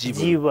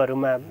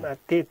जीवहरूमा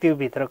त्यो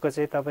भित्रको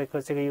चाहिँ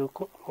तपाईँको चाहिँ यो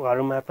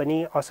हरूमा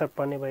पनि असर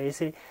पर्ने भयो।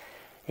 यसरी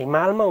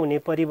हिमालमा हुने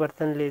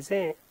परिवर्तनले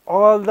चाहिँ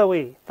अल द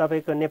वे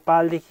तपाईँको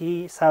नेपालदेखि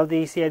साउथ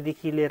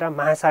एसियादेखि लिएर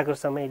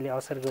महासागरसम्म यसले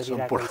असर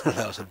गरिरहेको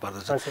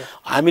छ।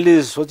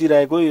 हामीले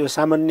सोचिरहेको यो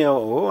सामान्य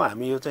हो,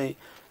 हामी यो चाहिँ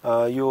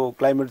यो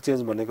क्लाइमेट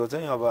चेन्ज भनेको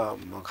चाहिँ अब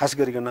खास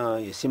गरिकन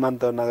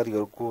सीमान्त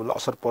नागरिकहरूको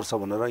असर पर्छ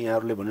भनेर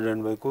यहाँहरूले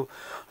भनिरहनु भएको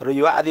र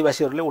यो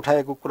आदिवासीहरूले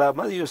उठाएको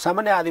कुरामा यो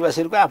सामान्य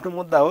आदिवासीहरूको आफ्नो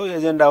मुद्दा हो,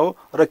 एजेन्डा हो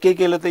र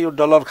केले त यो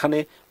डलर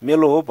खाने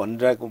मेलो हो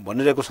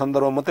भनिरहेको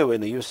सन्दर्भमा मात्रै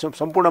होइन, यो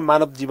सम्पूर्ण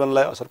मानव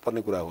जीवनलाई असर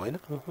पर्ने कुरा हो होइन।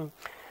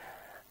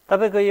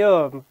 तपाईँको यो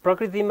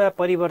प्रकृतिमा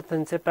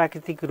परिवर्तन चाहिँ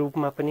प्राकृतिक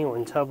रूपमा पनि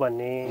हुन्छ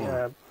भन्ने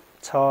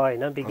छ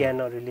होइन,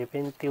 विज्ञानहरूले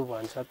पनि त्यो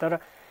भन्छ।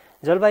 तर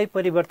जलवायु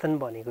परिवर्तन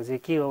भनेको चाहिँ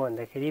के हो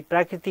भन्दाखेरि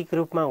प्राकृतिक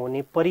रूपमा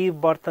हुने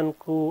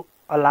परिवर्तनको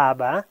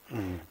अलावा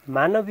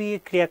मानवीय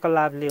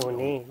क्रियाकलापले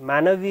हुने,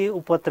 मानवीय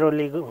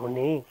उपद्रवले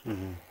हुने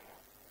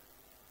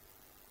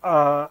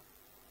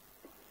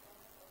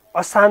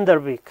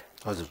असान्दर्भिक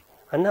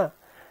होइन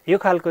यो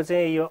खालको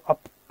चाहिँ यो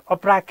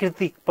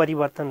अप्राकृतिक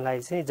परिवर्तनलाई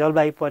चाहिँ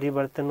जलवायु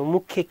परिवर्तनको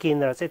मुख्य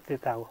केन्द्र चाहिँ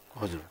त्यता हो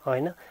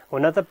होइन।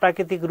 हुन त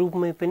प्राकृतिक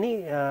रूपमै पनि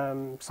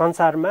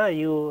संसारमा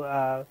यो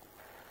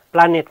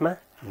प्लानेटमा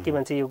के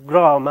भन्छ यो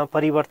ग्रहमा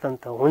परिवर्तन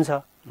त हुन्छ,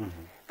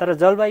 तर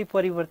जलवायु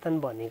परिवर्तन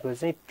भनेको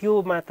चाहिँ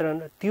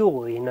त्यो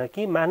होइन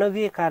कि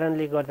मानवीय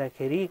कारणले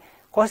गर्दाखेरि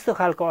कस्तो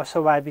खालको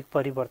अस्वाभाविक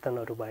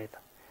परिवर्तनहरू भयो त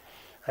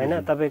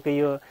होइन। तपाईँको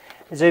यो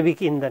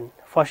जैविक इन्धन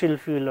फसिल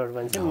फ्युलहरू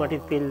भन्छ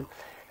मट्टितेल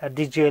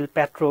डिजेल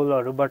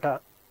पेट्रोलहरूबाट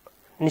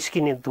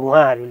निस्किने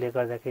धुवाहरूले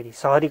गर्दाखेरि,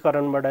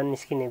 सहरीकरणबाट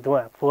निस्किने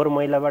धुवा, फोहोर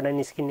मैलाबाट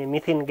निस्किने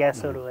मिथेन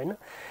ग्यासहरू होइन,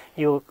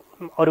 यो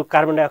अरू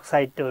कार्बन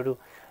डाइअक्साइडहरू,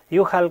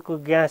 यो खालको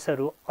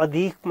ग्यासहरू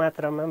अधिक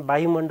मात्रामा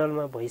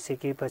वायुमण्डलमा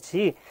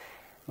भइसकेपछि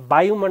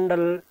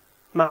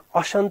वायुमण्डलमा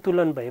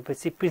असन्तुलन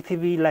भएपछि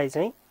पृथ्वीलाई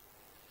चाहिँ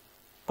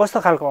कस्तो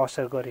खालको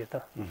असर गर्यो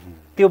त?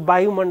 त्यो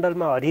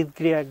वायुमण्डलमा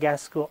हरितगृह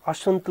ग्यासको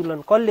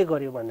असन्तुलन कसले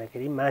गर्यो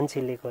भन्दाखेरि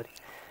मान्छेले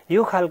गर्यो।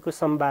 यो खालको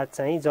संवाद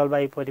चाहिँ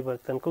जलवायु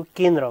परिवर्तनको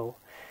केन्द्र हो।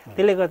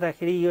 त्यसले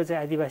गर्दाखेरि यो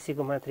चाहिँ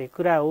आदिवासीको मात्रै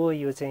कुरा हो,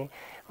 यो चाहिँ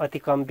अति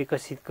कम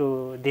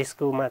विकसितको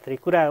देशको मात्रै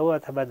कुरा हो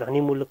अथवा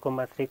धनी मुलुकको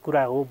मात्रै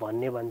कुरा हो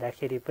भन्ने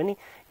भन्दाखेरि पनि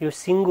यो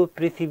सिङ्गो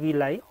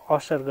पृथ्वीलाई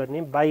असर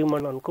गर्ने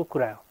वायुमण्डलको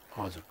कुरा हो।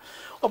 हजुर,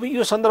 अब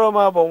यो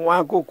सन्दर्भमा अब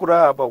उहाँको कुरा,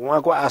 अब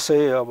उहाँको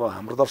आशय अब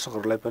हाम्रो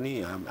दर्शकहरूलाई पनि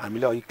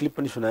हामीले अघि क्लिप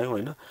पनि सुनायौँ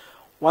होइन,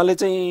 उहाँले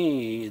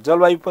चाहिँ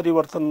जलवायु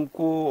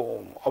परिवर्तनको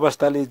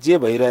अवस्थाले जे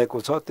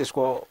भइरहेको छ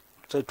त्यसको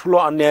चाहिँ ठुलो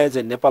अन्याय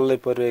चाहिँ नेपाललाई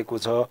परिरहेको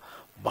छ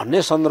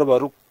भन्ने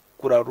सन्दर्भहरू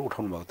कुराहरू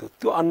उठाउनु भएको थियो।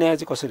 त्यो अन्याय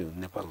चाहिँ कसरी हुन्छ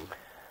नेपालको?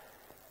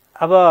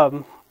 अब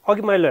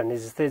अघि मैले भने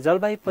जस्तै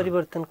जलवायु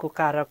परिवर्तनको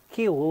कारक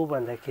के हो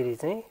भन्दाखेरि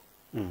चाहिँ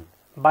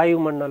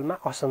वायुमण्डलमा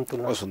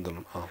असन्तुलन।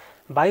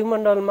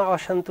 वायुमण्डलमा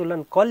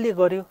असन्तुलन कसले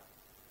गर्यो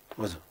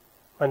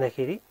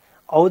भन्दाखेरि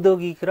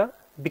औद्योगिक र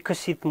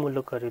विकसित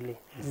मुलुकहरूले,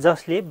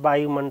 जसले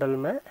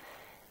वायुमण्डलमा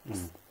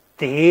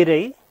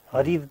धेरै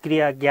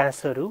हरितगृह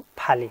ग्यासहरू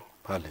फाले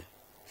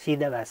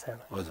सिधा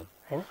भाषामा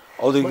होइन,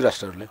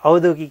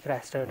 औद्योगिक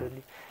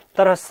राष्ट्रहरूले।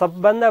 तर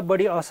सबभन्दा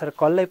बढी असर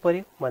कसलाई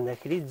पर्यो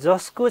भन्दाखेरि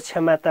जसको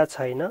क्षमता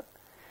छैन,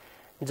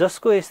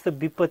 जसको यस्तो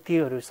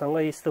विपत्तिहरूसँग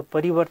यस्तो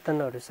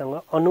परिवर्तनहरूसँग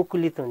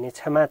अनुकूलित हुने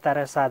क्षमता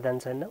र साधन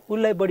छैन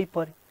उसलाई बढी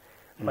पर्यो।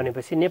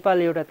 भनेपछि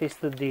नेपाल एउटा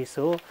त्यस्तो देश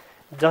हो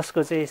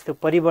जसको चाहिँ यस्तो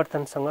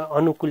परिवर्तनसँग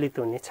अनुकूलित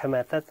हुने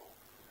क्षमता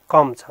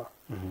कम छ,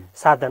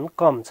 साधन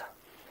कम छ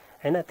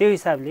होइन। त्यो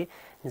हिसाबले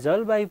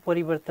जलवायु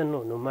परिवर्तन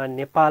हुनुमा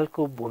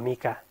नेपालको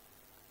भूमिका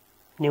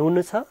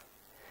न्यून छ,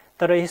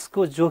 तर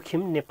यसको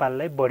जोखिम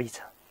नेपाललाई बढी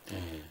छ।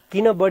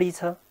 किन बढी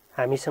छ?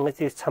 हामीसँग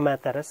त्यो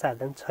क्षमता र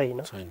साधन छैन।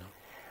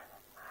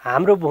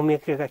 हाम्रो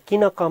भूमिका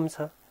किन कम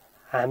छ?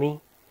 हामी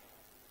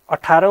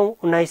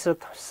 18औं-19औं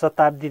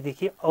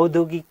शताब्दीदेखि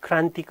औद्योगिक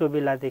क्रान्तिको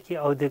बेलादेखि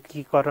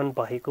औद्योगिकीकरण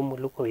भएको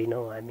मुलुक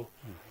होइनौँ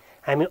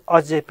हामी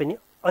अझै पनि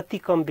अति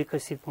कम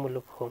विकसित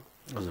मुलुक हौँ।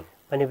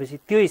 भनेपछि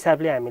त्यो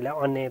हिसाबले हामीलाई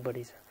अन्याय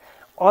बढी छ।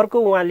 अर्को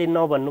उहाँले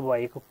नभन्नु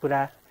भएको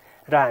कुरा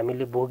र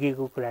हामीले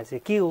भोगेको कुरा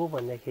चाहिँ के हो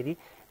भन्दाखेरि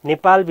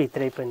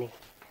नेपालभित्रै पनि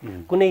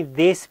कुनै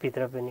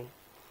देशभित्र पनि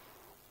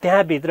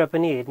त्यहाँभित्र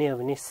पनि हेर्ने हो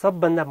भने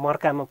सबभन्दा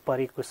मर्कामा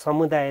परेको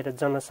समुदाय र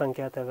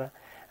जनसङ्ख्या अथवा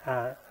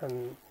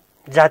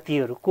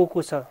जातिहरू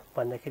को छ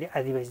भन्दाखेरि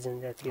आदिवासी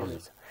जनजातिहरू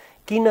छ।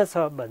 किन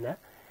छ भन्दा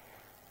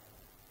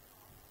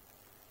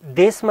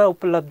देशमा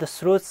उपलब्ध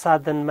स्रोत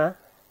साधनमा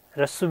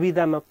र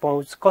सुविधामा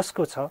पहुँच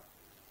कसको छ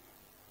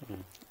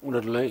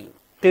उनीहरूलाई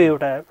त्यो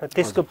एउटा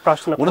त्यसको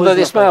प्रश्न। हुन त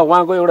त्यसमा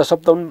उहाँको एउटा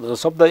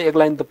शब्द एक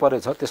लाइन त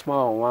परेछ, त्यसमा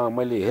उहाँ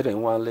मैले हेरेँ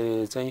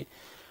उहाँले चाहिँ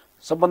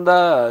सबभन्दा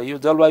यो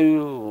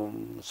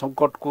जलवायु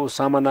सङ्कटको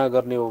सामना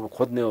गर्ने हो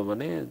खोज्ने हो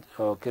भने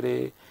के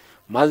अरे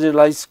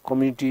मार्जिनलाइज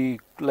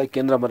कम्युनिटीलाई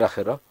केन्द्रमा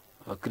राखेर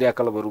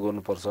क्रियाकलापहरू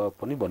गर्नुपर्छ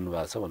पनि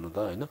भन्नुभएको छ भन्नु त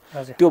होइन।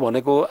 त्यो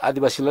भनेको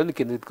आदिवासीलाई नै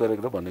केन्द्रित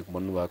गरेर भनेको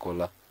भन्नुभएको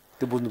होला,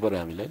 त्यो बुझ्नु पर्यो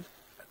हामीले।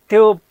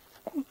 त्यो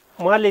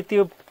उहाँले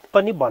त्यो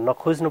पनि भन्न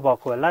खोज्नु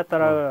भएको होला,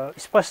 तर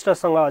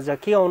स्पष्टसँग अझ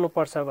के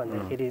आउनुपर्छ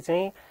भन्दाखेरि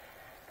चाहिँ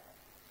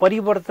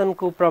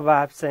परिवर्तनको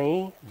प्रभाव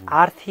चाहिँ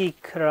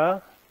आर्थिक र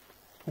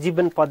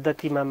जीवन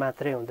पद्धतिमा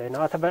मात्रै हुँदैन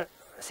अथवा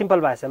सिम्पल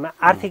भाषामा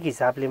आर्थिक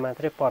हिसाबले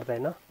मात्रै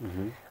पर्दैन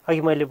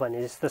अघि मैले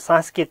भने जस्तो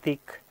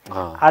सांस्कृतिक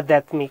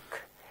आध्यात्मिक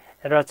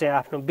र चाहिँ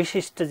आफ्नो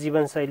विशिष्ट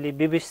जीवनशैली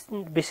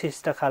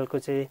विशिष्ट खालको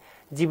चाहिँ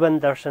जीवन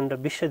दर्शन र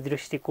विश्व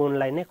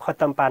दृष्टिकोणलाई नै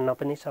खत्तम पार्न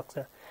पनि सक्छ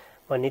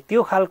भने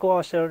त्यो खालको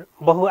असर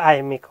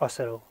बहुआयामिक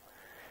असर हो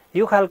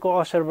यो खालको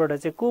असरबाट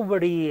चाहिँ को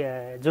बढी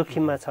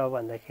जोखिममा छ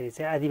भन्दाखेरि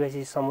चाहिँ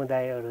आदिवासी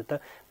समुदायहरू त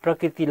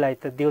प्रकृतिलाई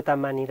त देवता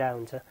मानिरहेको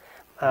हुन्छ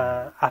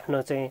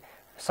आफ्नो चाहिँ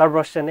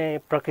सर्वस्व नै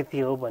प्रकृति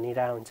हो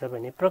भनिरहेको हुन्छ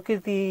भने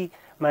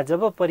प्रकृतिमा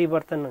जब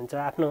परिवर्तन हुन्छ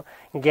आफ्नो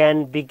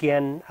ज्ञान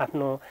विज्ञान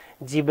आफ्नो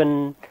जीवन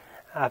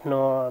आफ्नो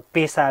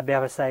पेसा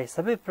व्यवसाय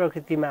सबै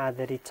प्रकृतिमा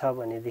आधारित छ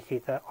भनेदेखि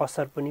त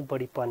असर पनि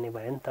बढी पर्ने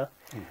भयो नि त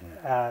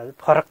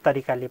फरक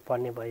तरिकाले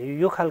पर्ने भयो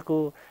यो खालको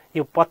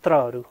यो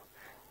पत्रहरू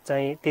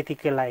चाहिँ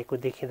त्यतिकै लागेको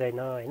देखिँदैन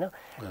होइन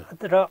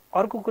र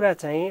अर्को कुरा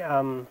चाहिँ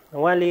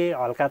उहाँले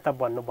हल्का त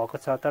भन्नुभएको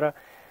छ तर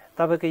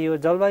तपाईँको यो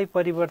जलवायु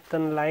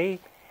परिवर्तनलाई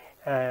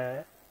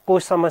को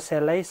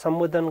समस्यालाई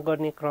सम्बोधन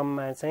गर्ने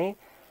क्रममा चाहिँ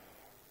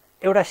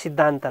एउटा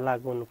सिद्धान्त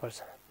लागू हुनुपर्छ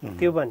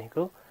त्यो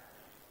भनेको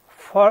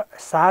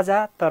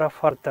साझा तर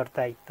फरक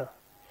उत्तरदायित्व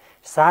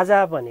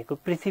साझा भनेको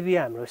पृथ्वी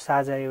हाम्रो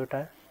साझा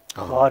एउटा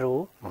घर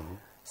हो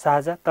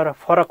साझा तर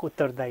फरक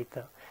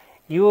उत्तरदायित्व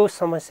यो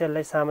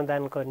समस्यालाई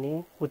समाधान गर्ने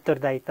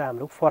उत्तरदायित्व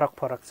हाम्रो फरक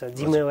फरक छ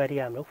जिम्मेवारी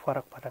हाम्रो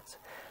फरक फरक छ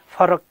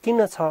फरक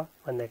किन छ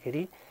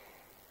भन्दाखेरि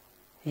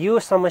यो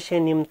समस्या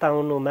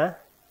निम्ताउनुमा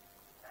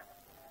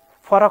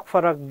फरक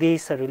फरक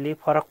देशहरूले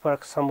फरक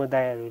फरक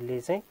समुदायहरूले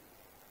चाहिँ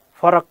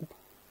फरक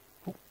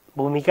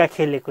भूमिका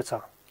खेलेको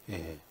छ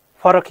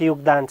फरक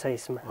योगदान छ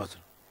यसमा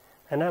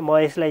हैन म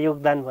यसलाई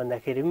योगदान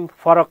भन्दाखेरि पनि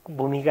फरक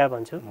भूमिका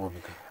भन्छु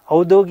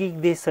औद्योगिक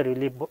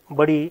देशहरूले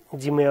बढी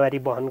जिम्मेवारी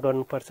वहन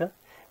गर्नुपर्छ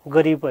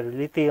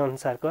गरिबहरूले त्यही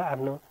अनुसारको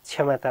आफ्नो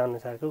क्षमता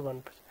अनुसारको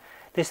गर्नुपर्छ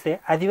त्यस्तै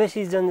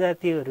आदिवासी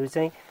जनजातिहरू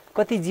चाहिँ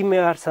कति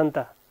जिम्मेवार छन्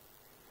त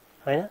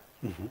हैन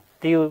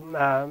त्यो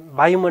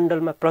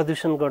वायुमण्डलमा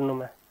प्रदूषण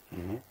गर्नुमा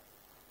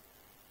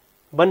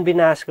वन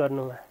विनाश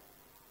गर्नुमा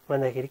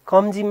भन्दाखेरि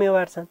कम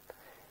जिम्मेवार छन्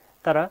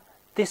तर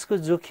त्यसको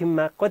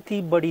जोखिममा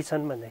कति बढी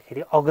छन्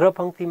भन्दाखेरि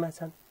अग्रपंक्तिमा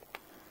छन्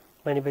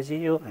भनेपछि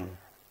यो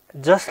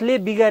जसले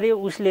बिगार्यो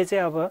उसले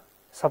चाहिँ अब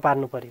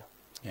सपार्नु पर्यो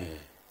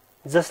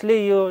जसले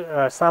यो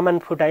सामान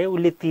फुटायो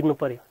उसले तिर्नु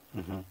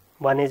पर्यो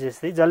भने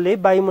जस्तै जसले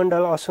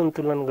वायुमण्डल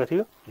असन्तुलन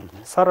गर्यो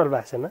सरल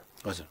भाषामा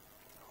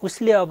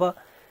उसले अब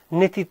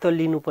नेतृत्व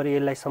लिनु पर्यो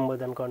यसलाई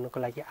सम्बोधन गर्नको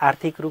लागि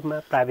आर्थिक रूपमा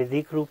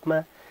प्राविधिक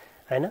रूपमा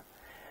हैन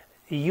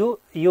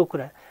यो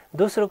कुरा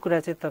दोस्रो कुरा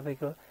चाहिँ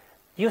तपाईको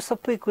यो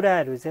सबै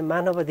कुराहरू चाहिँ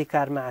मानव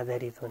अधिकारमा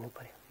आधारित हुनु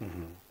पर्यो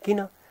किन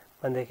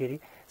भन्दाखेरि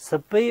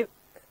सबै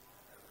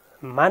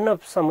मानव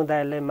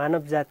समुदायलाई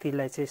मानव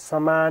जातिलाई चाहिँ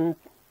समान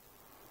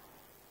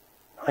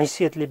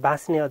हैसियतले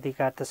बाँच्ने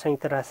अधिकार त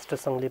संयुक्त राष्ट्र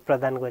संघले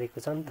प्रदान गरेको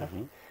छ नि त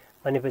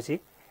भनेपछि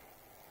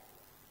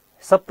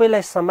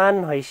सबैलाई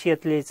समान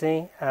हैसियतले चाहिँ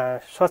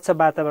स्वच्छ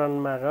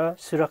वातावरणमा र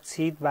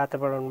सुरक्षित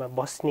वातावरणमा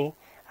बस्ने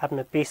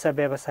आफ्नो पेशा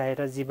व्यवसाय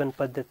र जीवन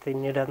पद्धति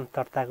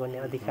निरन्तरता गर्ने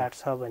अधिकार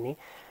छ भने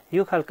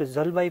यो खालको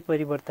जलवायु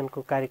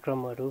परिवर्तनको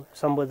कार्यक्रमहरू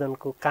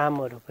सम्बोधनको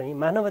कामहरू पनि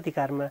मानव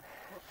अधिकारमा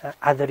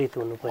आधारित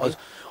हुनु पर्यो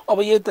अब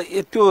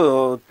त्यो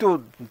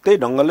त्यही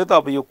ढंगले त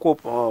अब यो कोप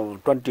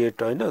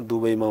 28 हैन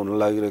दुबईमा हुन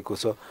लागिरहेको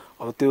छ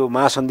अब त्यो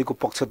महासन्धिको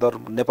पक्षधर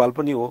नेपाल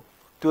पनि हो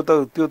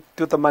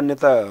त्यो त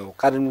मान्यता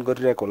कार्यान्वयन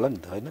गरिरहेको होला नि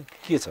त हैन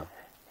के छ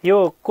यो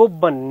कोप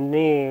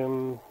भन्ने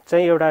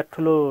चाहिँ एउटा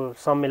ठुलो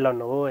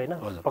सम्मेलन हो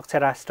हैन पक्ष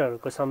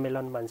राष्ट्रहरूको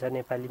सम्मेलन भन्छ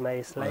नेपालीमा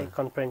यसलाई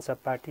कन्फरेन्स अफ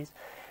पार्टिज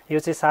यो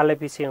चाहिँ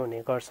सालैपछि हुने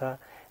गर्छ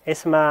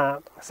यसमा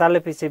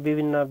सालैपछि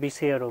विभिन्न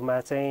विषयहरूमा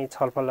चाहिँ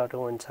छलफलहरू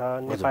हुन्छ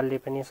नेपालले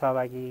पनि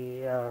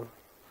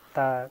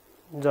सहभागिता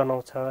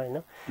जनाउँछ हैन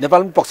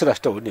नेपाल पनि पक्ष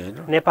राष्ट्र हो नि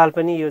हैन नेपाल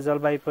पनि यो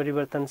जलवायु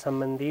परिवर्तन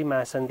सम्बन्धी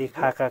महासन्धि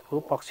खाकाको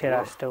पक्ष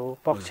राष्ट्र हो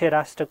पक्ष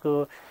राष्ट्रको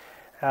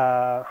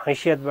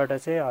हैसियतबाट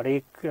चाहिँ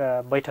हरेक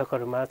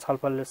बैठकहरूमा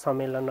छलफल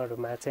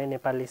सम्मेलनहरूमा चाहिँ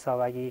नेपालले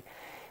सहभागी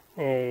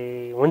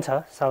हुन्छ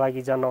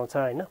सहभागी जनाउँछ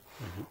हैन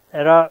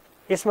र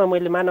यसमा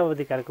मैले मानव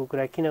अधिकारको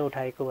कुरा किन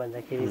उठाएको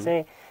भन्दाखेरि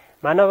चाहिँ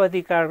मानव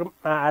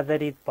अधिकारमा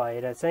आधारित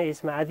भएर चाहिँ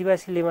यसमा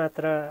आदिवासीले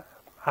मात्र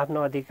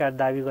आफ्नो अधिकार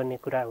दाबी गर्ने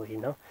कुरा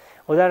होइन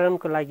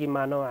उदाहरणको लागि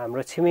मानव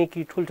हाम्रो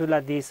छिमेकी ठुलठुला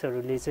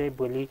देशहरूले चाहिँ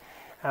भोलि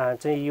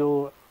चाहिँ यो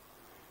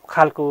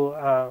खालको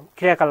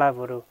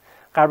क्रियाकलापहरू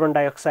कार्बन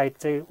डाइअक्साइड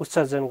चाहिँ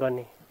उत्सर्जन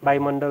गर्ने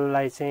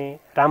वायुमण्डललाई चाहिँ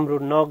राम्रो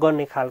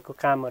नगर्ने खालको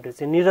कामहरू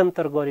चाहिँ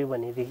निरन्तर गर्यो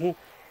भनेदेखि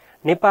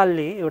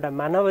नेपालले एउटा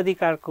मानव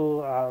अधिकारको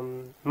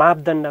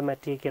मापदण्डमा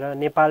टेकेर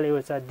नेपाल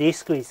एउटा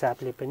देशको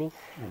हिसाबले पनि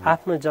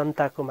आफ्नो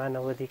जनताको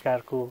मानव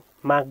अधिकारको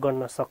माग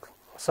गर्न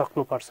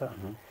सक्नुपर्छ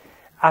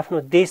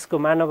आफ्नो देशको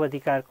मानव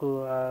अधिकारको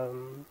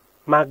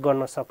माग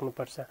गर्न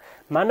सक्नुपर्छ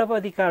मानव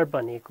अधिकार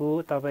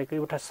भनेको तपाईको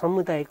एउटा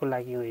समुदायको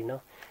लागि होइन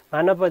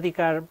मानव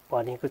अधिकार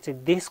भनेको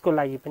चाहिँ देशको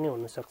लागि पनि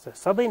हुन सक्छ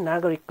सबै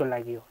नागरिकको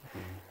लागि हो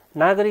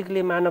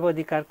नागरिकले मानव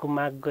अधिकारको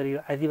माग गर्यो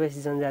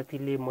आदिवासी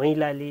जनजातिले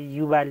महिलाले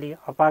युवाले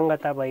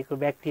अपाङ्गता भएको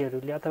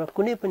व्यक्तिहरूले अथवा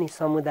कुनै पनि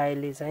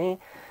समुदायले चाहिँ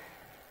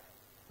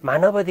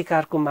मानव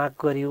अधिकारको माग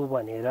गर्यो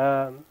भनेर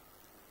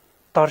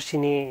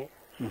तर्सिने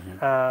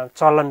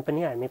चलन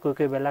पनि हामी कोही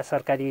कोही बेला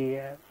सरकारी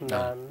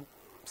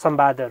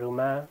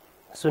संवादहरूमा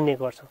सुन्ने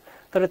गर्छौँ।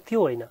 तर त्यो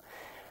होइन,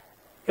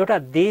 एउटा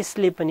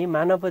देशले पनि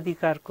मानव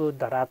अधिकारको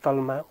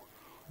धरातलमा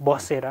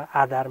बसेर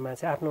आधारमा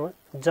चाहिँ आफ्नो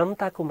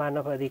जनताको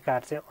मानव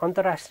अधिकार चाहिँ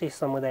अन्तर्राष्ट्रिय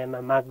समुदायमा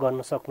माग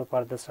गर्न सक्नु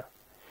पर्दछ।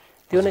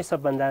 त्यो नै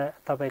सबभन्दा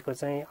तपाईँको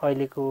चाहिँ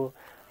अहिलेको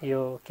यो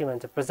के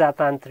भन्छ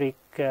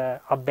प्रजातान्त्रिक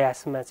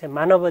अभ्यासमा चाहिँ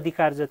मानव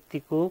अधिकार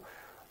जतिको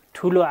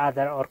ठुलो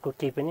आधार अर्को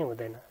केही पनि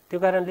हुँदैन। त्यो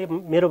कारणले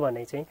मेरो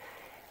भनाइ चाहिँ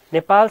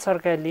नेपाल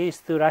सरकारले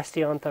यस्तो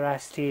राष्ट्रिय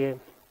अन्तर्राष्ट्रिय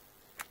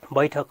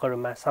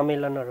बैठकहरूमा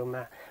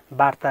सम्मेलनहरूमा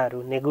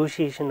वार्ताहरू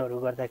नेगोसिएसनहरू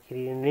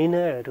गर्दाखेरि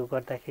निर्णयहरू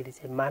गर्दाखेरि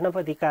चाहिँ मानव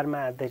अधिकारमा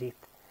आधारित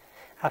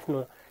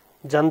आफ्नो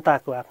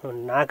जनताको आफ्नो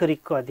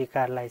नागरिकको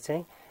अधिकारलाई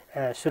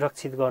चाहिँ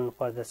सुरक्षित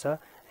गर्नुपर्दछ।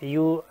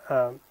 यो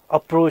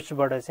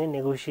अप्रोचबाट चाहिँ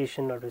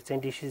नेगोसिएसनहरू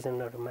चाहिँ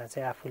डिसिजनहरूमा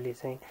चाहिँ आफूले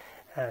चाहिँ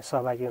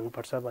सहभागी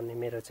हुनुपर्छ भन्ने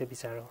मेरो चाहिँ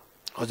विचार हो।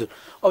 हजुर,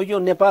 अब यो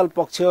नेपाल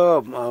पक्ष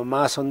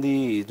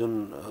महासन्धि जुन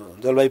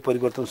जलवायु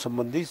परिवर्तन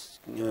सम्बन्धी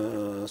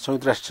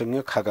संयुक्त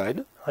राष्ट्रसँग खाका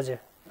होइन? हजुर,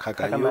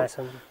 खाका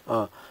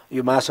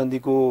यो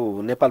महासन्धिको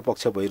नेपाल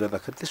पक्ष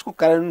भइरहँदाखेरि त्यसको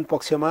कार्यान्वयन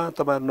पक्षमा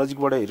तपाईँ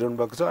नजिकबाट हेरिरहनु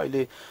भएको छ।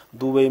 अहिले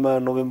दुबईमा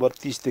नोभेम्बर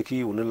 30 देखि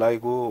हुन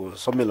लागेको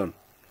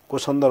सम्मेलनको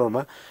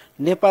सन्दर्भमा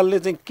नेपालले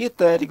चाहिँ के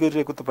तयारी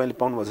गरिरहेको तपाईँले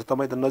पाउनुभएको छ?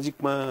 तपाईँ त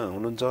नजिकमा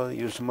हुनुहुन्छ,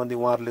 यो सम्बन्धी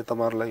उहाँहरूले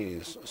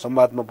तपाईँहरूलाई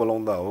संवादमा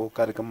बोलाउँदा हो,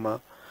 कार्यक्रममा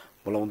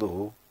बोलाउँदो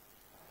हो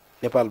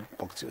नेपाल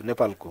पक्ष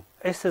नेपालको?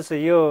 यस्तो छ,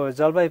 यो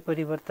जलवायु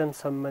परिवर्तन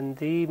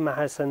सम्बन्धी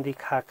महासन्धि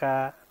खाका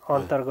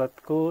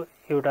अन्तर्गतको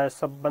एउटा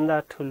सबभन्दा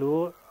ठुलो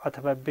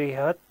अथवा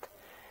बृहत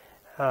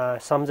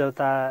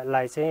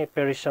सम्झौतालाई चाहिँ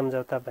पेरिस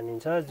सम्झौता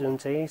भनिन्छ, जुन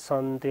चाहिँ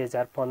सन्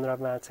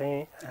 2015मा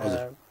चाहिँ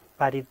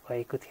पारित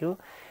भएको थियो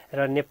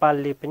र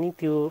नेपालले पनि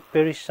त्यो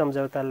पेरिस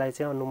सम्झौतालाई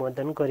चाहिँ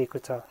अनुमोदन गरेको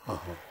छ।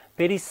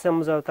 पेरिस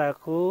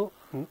सम्झौताको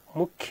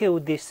मुख्य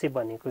उद्देश्य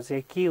भनेको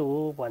चाहिँ के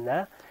हो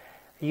भन्दा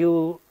यो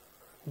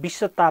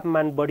विश्व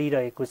तापमान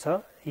बढिरहेको छ,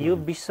 यो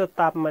विश्व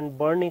तापमान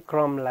बढ्ने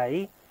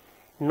क्रमलाई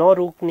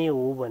नरोक्ने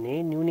हो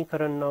भने,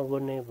 न्यूनीकरण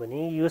नगर्ने हो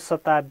भने यो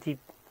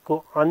शताब्दीको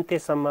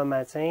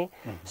अन्त्यसम्ममा चाहिँ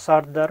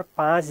सरदर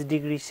 5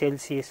 डिग्री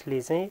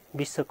सेल्सियसले चाहिँ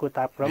विश्वको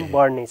तापक्रम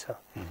बढ्नेछ।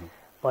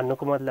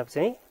 भन्नुको मतलब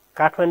चाहिँ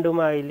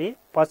काठमाडौँमा अहिले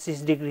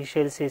 25 डिग्री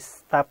सेल्सियस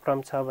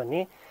तापक्रम छ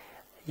भने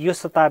यो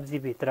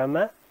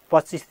शताब्दीभित्रमा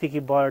 25 देखि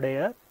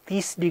बढेर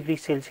 30 डिग्री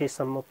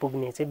सेल्सियससम्म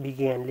पुग्ने चाहिँ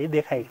विज्ञानले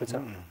देखाएको छ।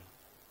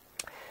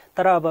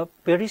 तर अब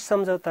पेरिस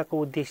सम्झौताको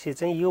उद्देश्य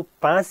चाहिँ यो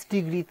 5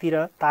 डिग्रीतिर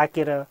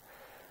ताकेर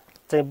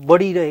चाहिँ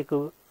बढिरहेको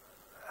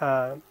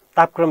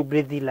तापक्रम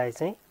वृद्धिलाई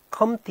चाहिँ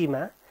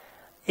कम्तीमा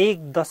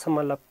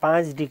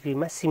 1.5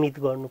 डिग्रीमा सीमित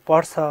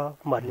गर्नुपर्छ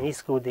भन्ने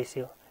यसको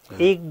उद्देश्य हो।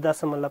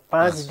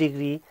 1.5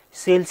 डिग्री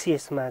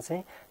सेल्सियसमा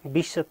चाहिँ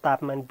विश्व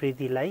तापमान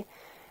वृद्धिलाई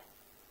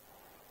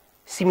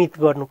सीमित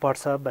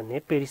गर्नुपर्छ भन्ने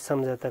पेरिस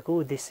सम्झौताको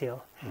उद्देश्य हो।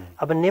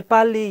 अब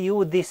नेपालले यो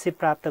उद्देश्य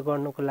प्राप्त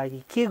गर्नको लागि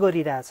के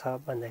गरिरहेछ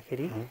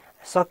भन्दाखेरि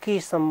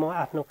सकेसम्म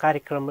आफ्नो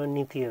कार्यक्रम र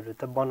नीतिहरू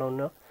त बनाउन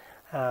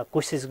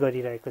कोसिस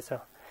गरिरहेको छ।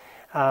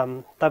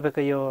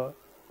 तपाईको यो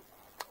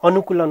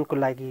अनुकूलनको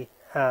लागि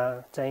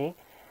चाहिँ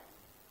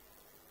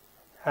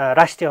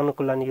राष्ट्रिय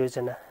अनुकूलन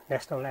योजना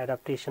नेशनल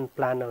एडाप्टेसन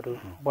प्लानहरू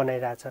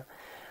बनाइरहेछ।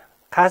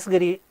 खास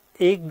गरी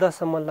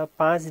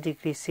 1.5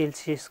 डिग्री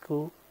सेल्सियसको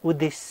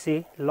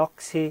उद्देश्य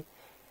लक्ष्यमा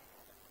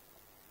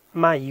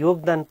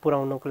योगदान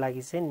पुर्याउनको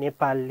लागि चाहिँ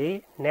नेपालले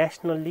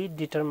नेसनली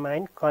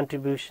डिटरमाइन्ड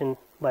कन्ट्रिब्युसन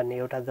भन्ने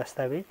एउटा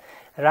दस्तावेज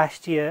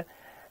राष्ट्रिय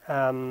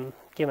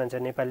के भन्छ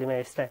नेपालीमा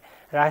यसलाई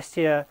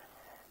राष्ट्रिय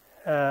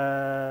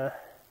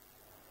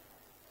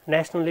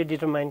नेसनली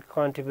डिटरमाइन्ड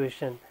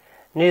कन्ट्रिब्युसन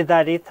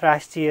निर्धारित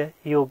राष्ट्रिय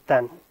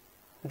योगदान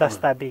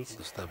दस्तावेज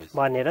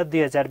भनेर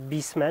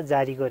 2020मा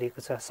जारी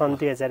गरेको छ। सन्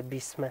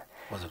 2020मा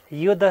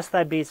यो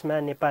दस्तावेजमा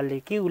नेपालले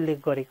के उल्लेख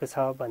गरेको छ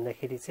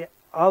भन्दाखेरि चाहिँ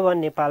अब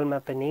नेपालमा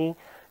पनि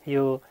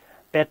यो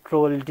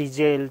पेट्रोल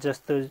डिजेल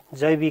जस्तो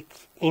जैविक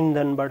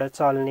इन्धनबाट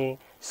चल्ने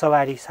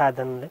सवारी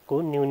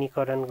साधनको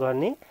न्यूनीकरण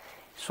गर्ने,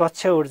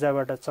 स्वच्छ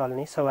ऊर्जाबाट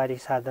चल्ने सवारी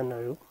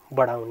साधनहरू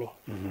बढाउने।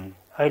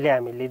 अहिले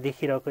हामीले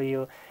देखिरहेको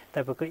यो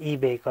तपाईको ई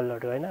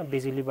भेहिकलहरू होइन,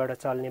 बिजुलीबाट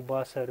चल्ने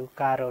बसहरू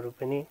कारहरू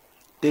पनि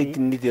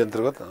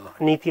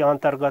नीति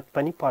अन्तर्गत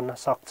पनि पर्न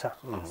सक्छ।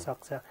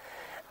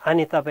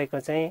 अनि तपाईको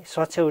चाहिँ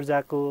स्वच्छ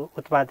ऊर्जाको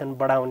उत्पादन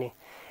बढाउने,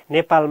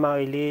 नेपालमा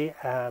अहिले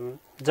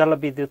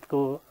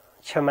जलविद्युतको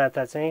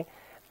क्षमता चाहिँ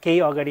केही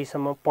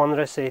अगाडिसम्म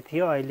 1500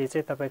 थियो, अहिले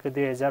चाहिँ तपाईको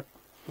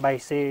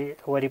 2200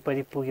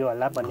 वरिपरि पुग्यो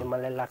होला भन्ने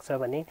मलाई लाग्छ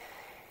भने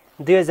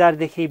 2000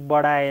 देखि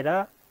बढाएर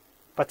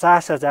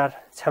 50,000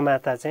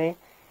 क्षमता चाहिँ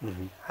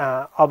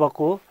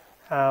अबको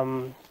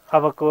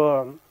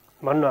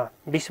भन्नु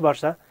 20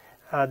 वर्ष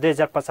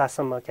 2050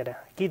 सम्म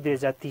कि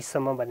 2030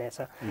 सम्म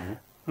भनेछ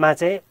मा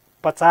चाहिँ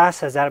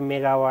 50,000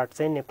 मेगावाट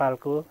चाहिँ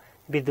नेपालको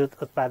विद्युत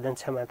उत्पादन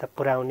क्षमता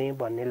पुर्याउने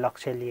भन्ने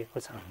लक्ष्य लिएको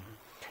छ।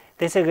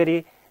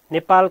 त्यसैगरी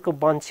नेपालको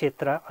वन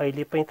क्षेत्र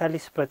अहिले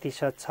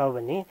 45% छ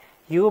भने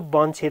यो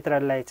वन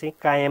क्षेत्रलाई चाहिँ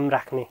कायम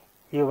राख्ने,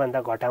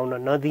 योभन्दा घटाउन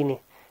नदिने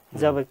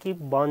जबकि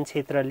वन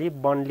क्षेत्रले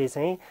वनले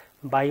चाहिँ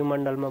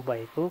वायुमण्डलमा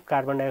भएको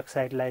कार्बन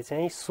डाइअक्साइडलाई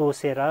चाहिँ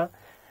सोसेर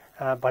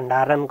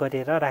भण्डारण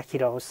गरेर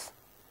राखिरहोस्।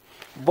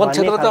 वन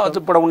क्षेत्र त अझ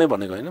बढाउने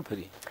भनेको हैन,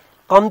 फेरि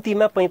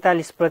कम्तीमा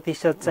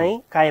 45%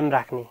 चाहिँ कायम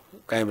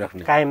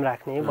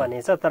राख्ने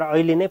भनेछ। तर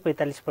अहिले नै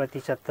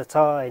 45% त छ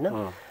हैन,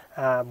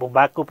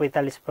 भूभागको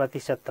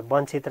 45% त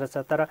वन क्षेत्र छ।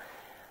 तर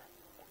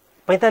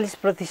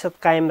 45%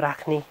 कायम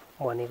राख्ने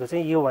भनेको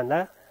चाहिँ योभन्दा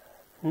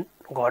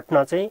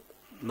घट्न चाहिँ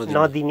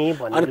नदिने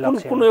भन्ने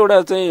लक्ष्य। कुन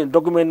एउटा चाहिँ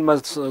डकुमेन्टमा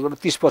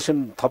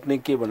 30% थप्ने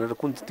के भनेर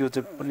कुन त्यो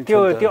चाहिँ पनि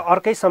त्यो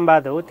अर्कै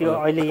संवाद हो, त्यो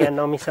अहिले यहाँ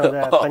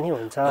नमिसाउँदा पनि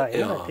हुन्छ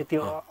हैन,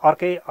 त्यो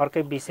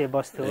अर्कै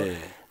विषयवस्तु हो।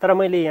 तर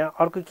मैले यहाँ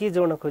अर्को के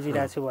जोड्न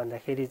खोजिरहेको छु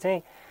भन्दाखेरि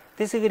चाहिँ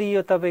त्यसैगरी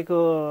यो तपाईको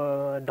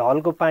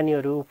ढलको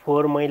पानीहरू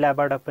फोहोर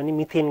मैलाबाट पनि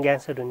मिथेन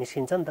ग्यासहरू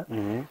निस्किन्छ नि त,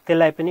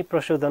 त्यसलाई पनि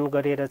प्रशोधन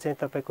गरेर चाहिँ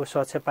तपाईको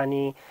स्वच्छ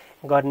पानी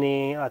गर्ने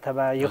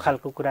अथवा यो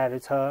खालको कुराहरू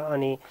छ।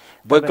 अनि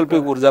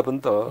वैकल्पिक ऊर्जा पनि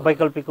त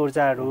वैकल्पिक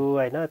ऊर्जाहरू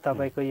हैन,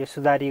 तपाईको यो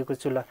सुधारिएको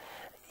चुल्हा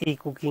ई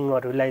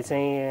कुकिङहरूलाई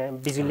चाहिँ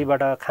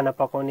बिजुलीबाट खाना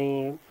पकाउने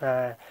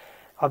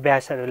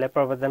अभ्यासहरूलाई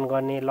प्रवर्धन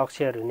गर्ने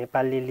लक्ष्यहरू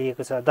नेपालले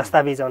लिएको छ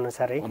दस्तावेज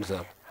अनुसारै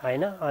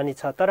हैन। अनि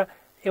छ तर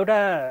एउटा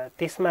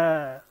त्यसमा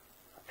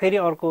फेरि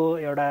अर्को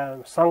एउटा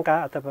शङ्का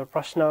अथवा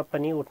प्रश्न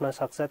पनि उठ्न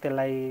सक्छ,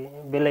 त्यसलाई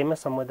बेलैमा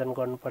सम्बोधन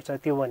गर्नुपर्छ।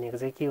 त्यो भनेको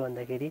चाहिँ के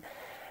भन्दाखेरि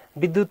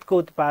विद्युतको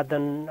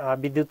उत्पादन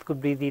विद्युतको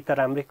वृद्धि त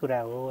राम्रै कुरा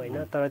हो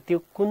हैन, तर त्यो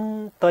कुन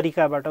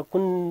तरिकाबाट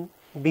कुन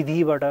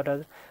विधिबाट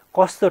र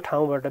कस्तो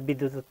ठाउँबाट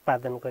विद्युत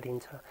उत्पादन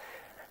गरिन्छ।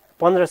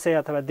 1500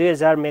 अथवा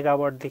 2000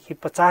 मेगावाटदेखि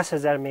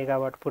 50,000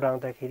 मेगावाट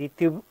पुर्याउँदाखेरि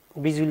त्यो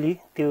बिजुली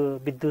त्यो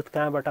विद्युत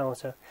कहाँबाट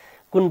आउँछ,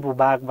 कुन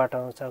भूभागबाट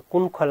आउँछ,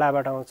 कुन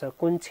खोलाबाट आउँछ,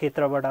 कुन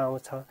क्षेत्रबाट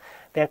आउँछ,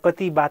 त्यहाँ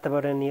कति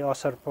वातावरणीय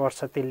असर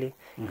पर्छ, त्यसले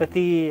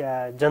कति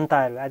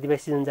जनताहरू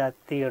आदिवासी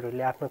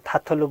जनजातिहरूले आफ्नो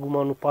थाथलो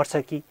गुमाउनु पर्छ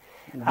कि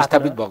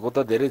विस्थापित भएको त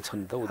धेरै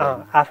छन् त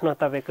आफ्नो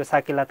तपाईँको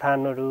साकेला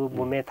थानहरू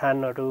भूमे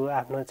थानहरू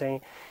आफ्नो चाहिँ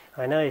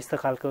हैन यस्तो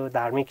खालको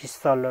धार्मिक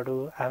स्थलहरू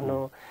आफ्नो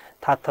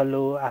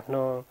थाथलो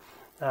आफ्नो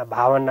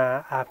भावना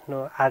आफ्नो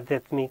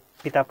आध्यात्मिक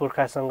पिता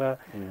पुर्खासँग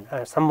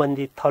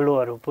सम्बन्धित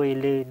थलोहरू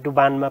पहिले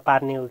डुबानमा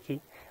पार्ने हो कि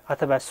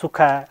अथवा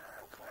सुक्खा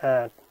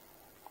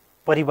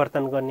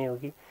परिवर्तन गर्ने हो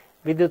कि।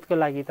 विद्युतको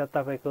लागि त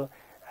तपाईको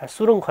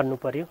सुरुङ खन्नु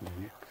पर्यो,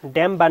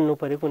 ड्याम बान्नु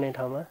पर्यो कुनै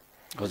ठाउँमा,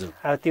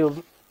 अब त्यो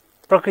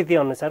प्रकृति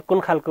अनुसार कुन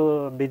खालको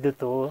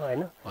विद्युत हो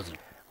हैन,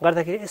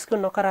 गर्दाखेरि यसको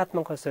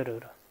नकारात्मक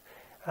असरहरू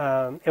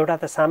एउटा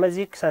त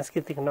सामाजिक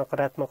सांस्कृतिक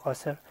नकारात्मक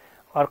असर,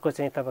 अर्को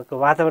चाहिँ तपाईको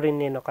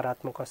वातावरणीय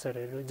नकारात्मक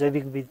असरहरू,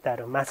 जैविक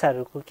विविधताहरू,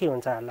 माछाहरूको के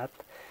हुन्छ हालत,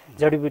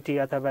 जडीबुटी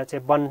अथवा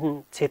चाहिँ वन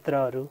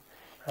क्षेत्रहरू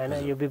हैन,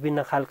 यो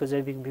विभिन्न खालको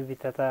जैविक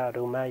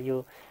विविधताहरूमा यो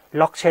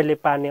लक्ष्यले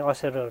पार्ने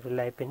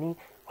असरहरूलाई पनि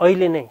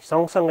अहिले नै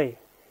सँगसँगै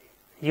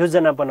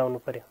योजना बनाउनु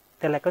पर्यो।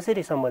 त्यसलाई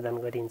कसरी सम्बोधन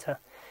गरिन्छ,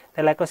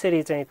 त्यसलाई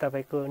कसरी चाहिँ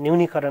तपाईको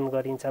न्यूनीकरण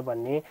गरिन्छ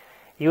भन्ने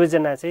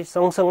योजना चाहिँ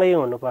सँगसँगै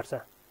हुनुपर्छ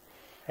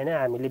हैन।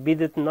 हामीले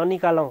विद्युत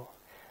ननिकालौँ,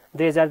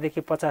 2000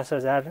 देखि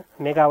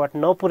 50,000 मेगावाट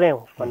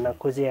नपुर्याउँ भन्न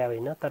खोजे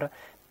होइन, तर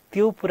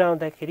त्यो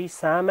पुर्याउँदाखेरि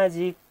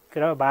सामाजिक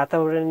र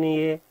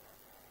वातावरणीय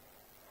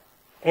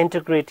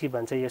इन्टिग्रिटी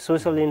भन्छ, यो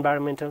सोशल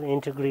इन्भाइरोमेन्टल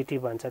इन्टिग्रिटी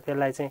भन्छ,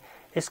 त्यसलाई चाहिँ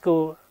यसको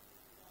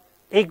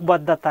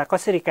एकबद्धता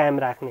कसरी कायम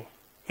राख्ने,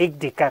 एक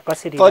ढिक्का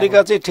कसरी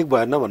तरिका चाहिँ ठिक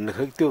भएन भन्ने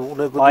त्यो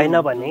उनीहरुको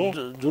भएन भने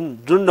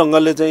जुन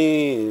ढंगले चाहिँ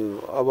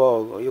अब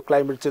यो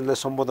क्लाइमेट चेन्जलाई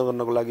सम्बोधन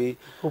गर्नको लागि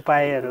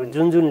उपायहरू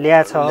जुन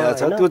ल्याछ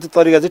त्यो चाहिँ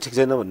तरिका चाहिँ ठिक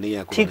छैन भन्ने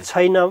यहाँको ठिक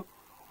छैन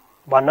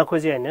भन्न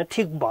खोजे हैन।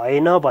 ठिक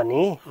भएन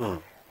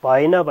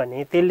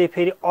भने त्यसले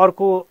फेरि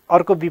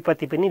अर्को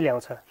विपत्ति पनि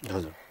ल्याउँछ।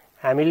 हजुर,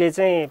 हामीले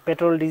चाहिँ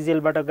पेट्रोल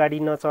डिजेलबाट गाडी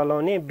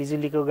नचलाउने,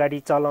 बिजुलीको गाडी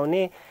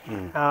चलाउने,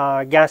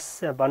 ग्यास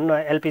भन्न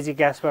एलपीजी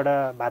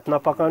ग्यासबाट भात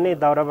नपकाउने,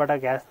 दाउराबाट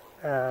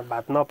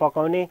भात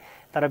नपकाउने,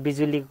 तर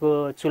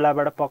बिजुलीको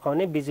चुल्हाबाट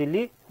पकाउने,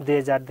 बिजुली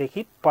 2000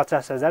 देखि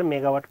 50,000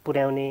 मेगावाट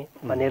पुर्याउने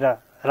भनेर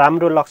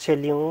राम्रो लक्ष्य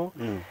लियौं।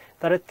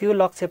 तर त्यो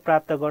लक्ष्य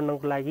प्राप्त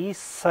गर्नको लागि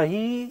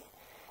सही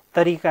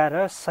तरिका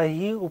र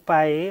सही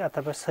उपाय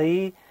अथवा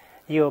सही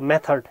यो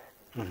मेथड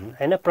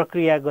हैन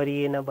प्रक्रिया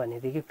गरिएन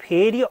भनेदेखि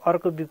फेरि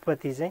अर्को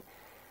विपत्ति चाहिँ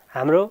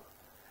हाम्रो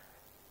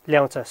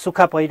ल्याउँछ।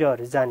 सुक्खा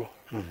पहिरोहरू जाने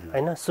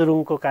हैन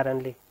सुरुङको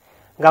कारणले,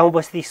 गाउँ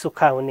बस्ती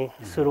सुक्खा हुने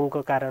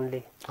सुरुङको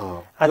कारणले,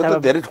 अथवा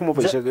धेरै ठाउँमा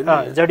भइसक्यो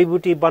नि,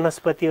 जडीबुटी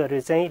वनस्पतिहरू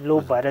चाहिँ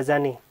लोप भएर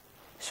जाने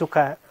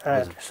सुक्खा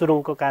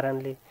सुरुङको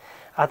कारणले,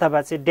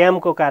 अथवा चाहिँ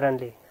ड्यामको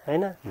कारणले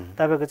हैन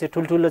तपाईको चाहिँ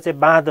ठुल्ठुलो चाहिँ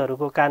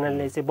बाँधहरूको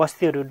कारणले चाहिँ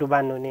बस्तीहरू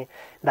डुबान हुने,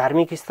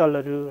 धार्मिक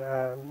स्थलहरू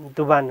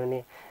डुबान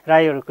हुने,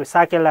 राईहरूको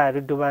साकेलाहरू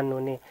डुबान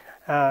हुने,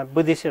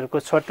 बुद्धिस्टहरूको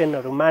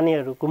छोर्तेनहरू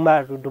मानेहरू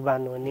गुम्बाहरू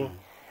डुबान हुने,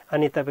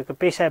 अनि तपाईको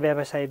पेशा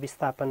व्यवसाय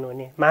विस्थापन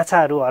हुने,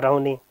 माछाहरू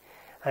हराउने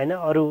हैन,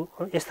 अरू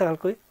यस्तो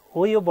खालको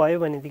हो। यो भयो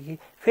भनेदेखि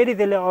फेरि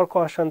त्यसले अर्को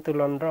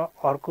असन्तुलन र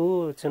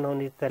अर्को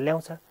चुनौती त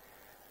ल्याउँछ।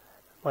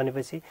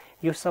 भनेपछि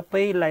यो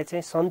सबैलाई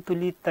चाहिँ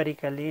सन्तुलित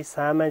तरिकाले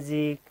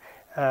सामाजिक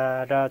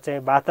र चाहिँ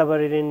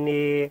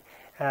वातावरणीय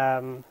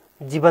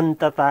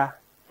जीवन्ततालाई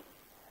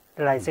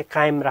चाहिँ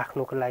कायम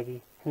राख्नुको लागि,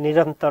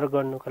 निरन्तर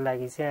गर्नुको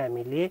लागि चाहिँ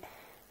हामीले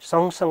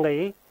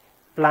सँगसँगै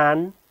प्लान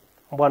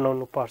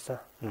बनाउनु पर्छ।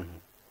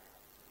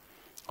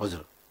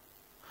 हजुर,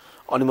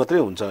 अनि मात्रै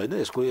हुन्छ होइन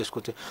यसको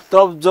चाहिँ। तर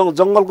अब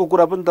जङ्गलको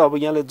कुरा पनि त अब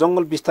यहाँले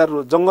जङ्गल विस्तार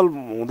जङ्गल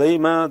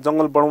हुँदैमा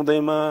जङ्गल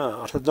बढाउँदैमा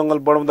अर्थात् जङ्गल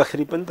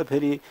बढाउँदाखेरि पनि त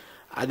फेरि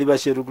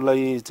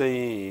आदिवासीहरूलाई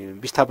चाहिँ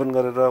विस्थापन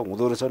गरेर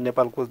हुँदो रहेछ।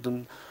 नेपालको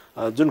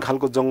जुन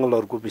खालको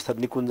जङ्गलहरूको विस्तार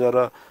निकुञ्ज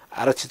र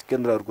आरक्षित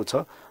केन्द्रहरूको छ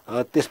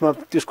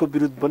त्यसको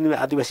विरुद्ध पनि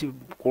आदिवासी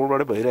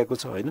कोणबाटै भइरहेको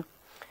छ होइन।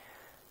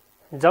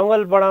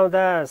 जङ्गल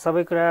बढाउँदा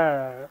सबै कुरा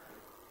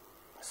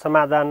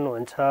समाधान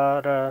हुन्छ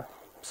र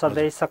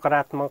सधैँ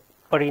सकारात्मक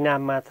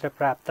परिणाम मात्र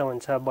प्राप्त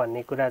हुन्छ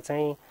भन्ने कुरा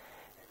चाहिँ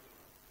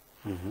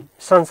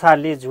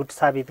संसारले झुट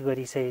साबित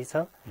गरिसकेको छ।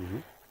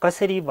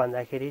 कसरी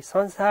भन्दाखेरि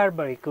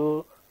संसारभरिको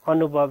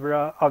अनुभव र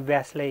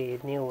अभ्यासलाई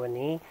हेर्ने हो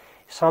भने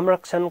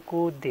संरक्षणको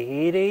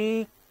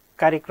धेरै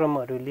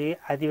कार्यक्रमहरूले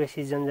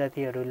आदिवासी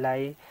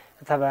जनजातिहरूलाई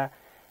अथवा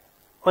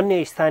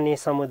अन्य स्थानीय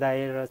समुदाय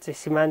र चाहिँ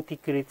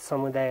सीमान्तकृत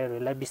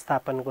समुदायहरूलाई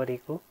विस्थापन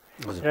गरेको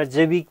र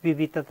जैविक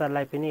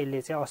विविधतालाई पनि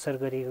यसले चाहिँ असर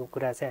गरेको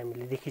कुरा चाहिँ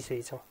हामीले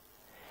देखिसकेका छौँ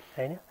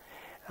होइन।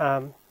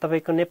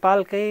 तपाईको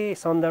नेपालकै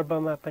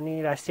सन्दर्भमा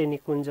पनि राष्ट्रिय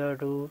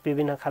निकुञ्जहरू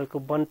विभिन्न खालको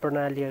वन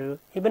प्रणालीहरू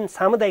इभन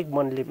सामुदायिक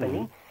वनले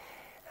पनि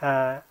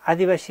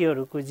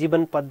आदिवासीहरूको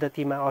जीवन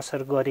पद्धतिमा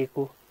असर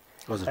गरेको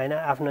होइन।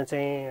 आफ्नो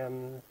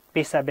चाहिँ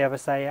पेसा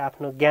व्यवसाय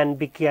आफ्नो ज्ञान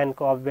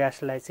विज्ञानको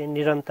अभ्यासलाई चाहिँ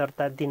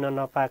निरन्तरता दिन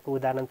नपाएको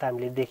उदाहरण त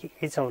हामीले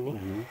देखेकै छौँ नि।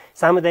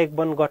 सामुदायिक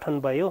वन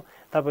गठन भयो,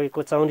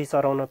 तपाईँको चौरी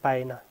चराउन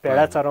पाएन,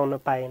 भेडा चराउन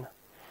पाएन,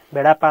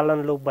 भेडा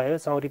पालन लोप भयो,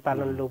 चौरी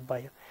पालन लोप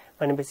भयो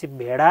भनेपछि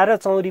भेडा र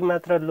चौरी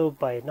मात्र लोप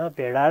भएन,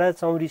 भेडा र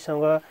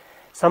चौरीसँग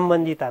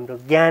सम्बन्धित हाम्रो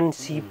ज्ञान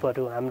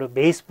सिपहरू, हाम्रो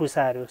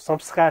वेशभूषाहरू,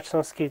 संस्कार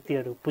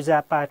संस्कृतिहरू,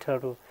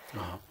 पूजापाठहरू,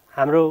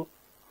 हाम्रो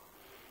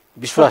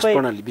विश्वास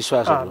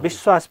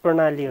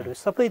प्रणालीहरू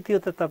सबै त्यो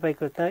त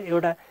तपाईँको त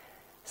एउटा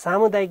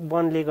सामुदायिक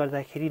वनले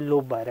गर्दाखेरि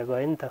लोप भएर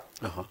गयो नि त।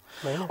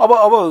 अब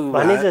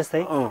भने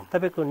जस्तै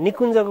तपाईँको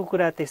निकुञ्जको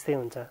कुरा त्यस्तै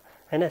हुन्छ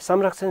होइन,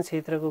 संरक्षण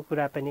क्षेत्रको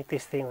कुरा पनि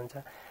त्यस्तै हुन्छ।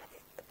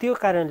 त्यो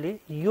कारणले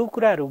यो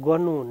कुराहरू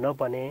गर्नुहुन्न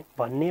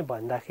भन्ने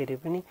भन्दाखेरि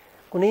पनि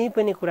कुनै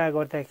पनि कुरा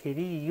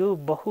गर्दाखेरि यो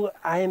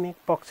बहुआयामिक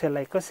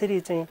पक्षलाई कसरी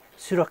चाहिँ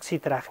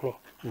सुरक्षित राख्ने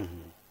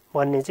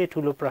भन्ने चाहिँ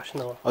ठुलो प्रश्न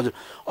हो। हजुर,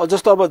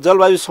 जस्तो अब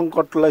जलवायु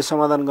सङ्कटलाई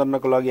समाधान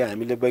गर्नको लागि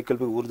हामीले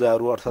वैकल्पिक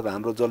ऊर्जाहरू अर्थात्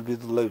हाम्रो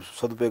जलविद्युतलाई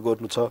सदुपयोग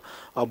गर्नु छ,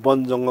 वन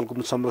जङ्गलको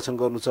पनि संरक्षण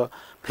गर्नु छ,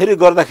 फेरि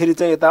गर्दाखेरि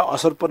चाहिँ यता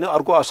असर पर्ने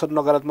अर्को असर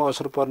नकारात्मक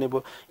असर पर्ने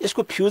भयो।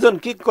 यसको फ्युजन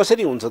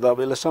कसरी हुन्छ त?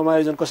 अब यसलाई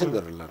समायोजन कसरी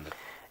गरेर लाने?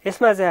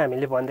 यसमा चाहिँ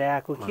हामीले भन्दै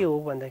आएको के हो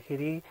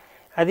भन्दाखेरि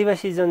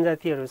आदिवासी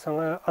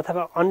जनजातिहरूसँग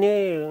अथवा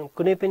अन्य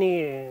कुनै पनि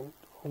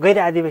गैर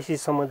आदिवासी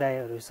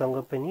समुदायहरूसँग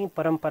पनि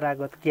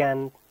परम्परागत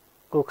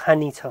ज्ञानको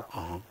खानी छ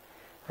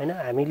होइन।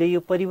 हामीले यो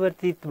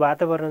परिवर्तित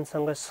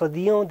वातावरणसँग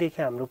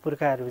सदियौँदेखि हाम्रो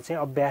पुर्खाहरू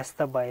चाहिँ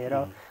अभ्यस्त भएर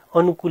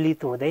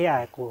अनुकूलित हुँदै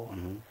आएको हो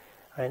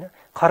होइन।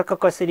 खर्क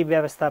कसरी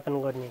व्यवस्थापन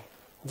गर्ने,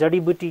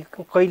 जडीबुटी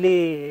कहिले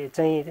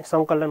चाहिँ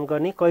सङ्कलन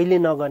गर्ने कहिले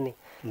नगर्ने,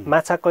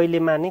 माछा कहिले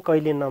मार्ने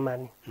कहिले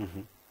नमार्ने,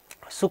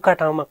 सुक्खा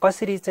ठाउँमा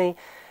कसरी चाहिँ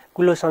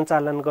कुलो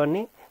सञ्चालन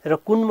गर्ने र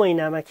कुन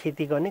महिनामा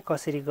खेती गर्ने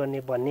कसरी गर्ने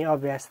भन्ने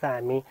अभ्यास त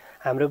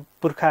हाम्रो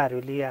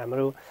पुर्खाहरूले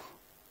हाम्रो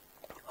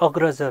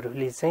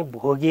अग्रजहरूले चाहिँ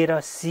भोगेर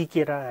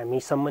सिकेर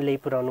हामीसम्म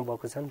ल्याइपुर्याउनु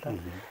भएको छ नि त।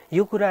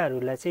 यो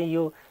कुराहरूलाई चाहिँ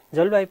यो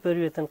जलवायु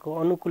परिवर्तनको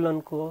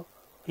अनुकूलनको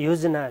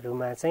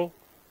योजनाहरूमा चाहिँ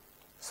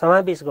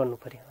समावेश गर्नु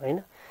पर्यो होइन।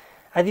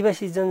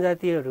 आदिवासी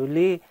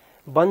जनजातिहरूले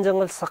वन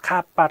जङ्गल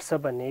सखाप पार्छ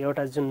भन्ने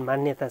एउटा जुन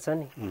मान्यता छ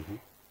नि,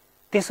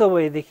 त्यसो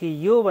भएदेखि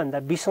योभन्दा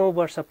 20औं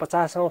वर्ष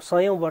 50औं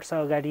 100औं वर्ष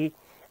अगाडि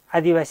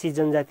आदिवासी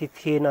जनजाति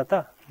थिएन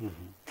त?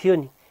 थियो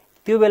नि।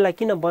 त्यो बेला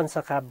किन वन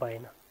सखाप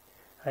भएन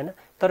होइन।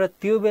 तर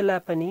त्यो बेला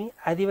पनि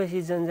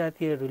आदिवासी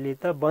जनजातिहरूले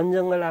त वन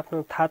जङ्गल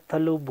आफ्नो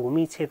थातथलो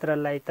भूमि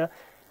क्षेत्रलाई त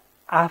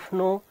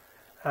आफ्नो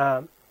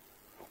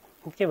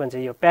के भन्छ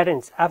यो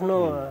प्यारेन्ट्स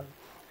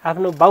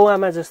आफ्नो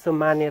बाउआमा जस्तो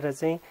मानेर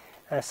चाहिँ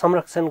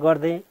संरक्षण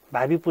गर्दै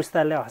भावी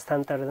पुस्तालाई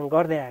हस्तान्तरण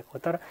गर्दै आएको।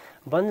 तर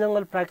वन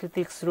जङ्गल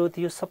प्राकृतिक स्रोत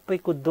यो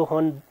सबैको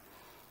दोहन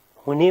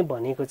हुने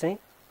भनेको चाहिँ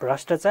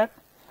भ्रष्टाचार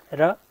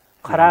र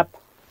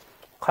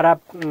खराब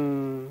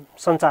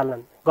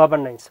सञ्चालन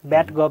गभर्नेन्स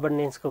ब्याड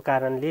गभर्नेन्सको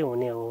कारणले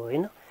हुने हो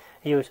होइन।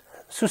 यो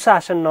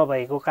सुशासन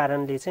नभएको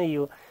कारणले चाहिँ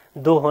यो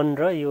दोहन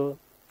र यो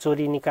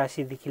चोरी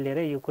निकासीदेखि लिएर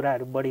यो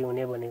कुराहरू बढी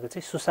हुने भनेको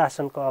चाहिँ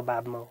सुशासनको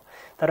अभावमा हो।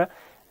 तर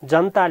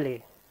जनताले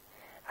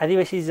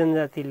आदिवासी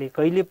जनजातिले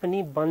कहिले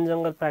पनि वन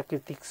जङ्गल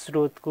प्राकृतिक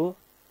स्रोतको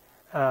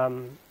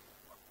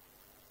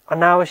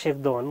अनावश्यक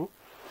दोहन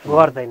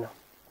गर्दैन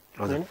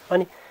होइन।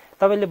 अनि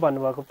तपाईँले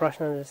भन्नुभएको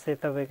प्रश्न जस्तै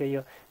तपाईँको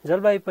यो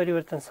जलवायु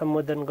परिवर्तन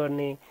सम्बोधन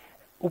गर्ने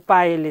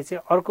उपायले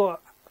चाहिँ अर्को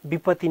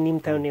विपत्ति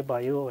निम्त्याउने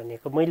भयो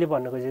भनेको मैले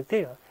भन्नुको चाहिँ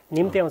त्यही हो,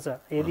 निम्त्याउँछ।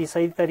 यदि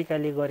सही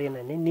तरिकाले गरेन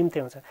भने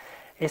निम्त्याउँछ।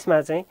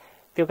 यसमा चाहिँ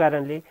त्यो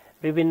कारणले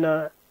विभिन्न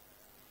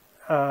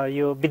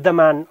यो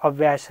विद्यमान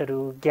अभ्यासहरू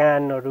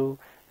ज्ञानहरू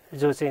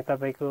जो चाहिँ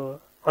तपाईँको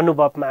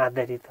अनुभवमा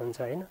आधारित हुन्छ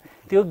होइन,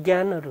 त्यो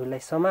ज्ञानहरूलाई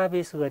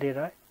समावेश गरेर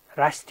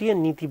राष्ट्रिय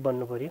नीति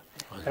बन्नु पर्यो,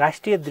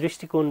 राष्ट्रिय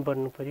दृष्टिकोण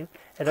बन्नु पर्यो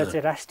र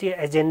चाहिँ राष्ट्रिय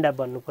एजेन्डा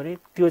बन्नु पर्यो।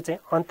 त्यो चाहिँ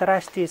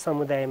अन्तर्राष्ट्रिय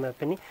समुदायमा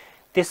पनि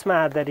त्यसमा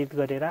आधारित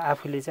गरेर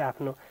आफूले चाहिँ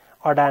आफ्नो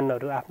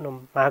अडानहरू आफ्नो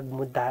माग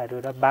मुद्दाहरू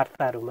र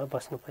वार्ताहरूमा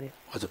बस्नु पर्यो।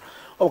 हजुर,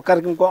 अब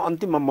कार्यक्रमको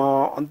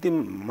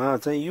अन्तिममा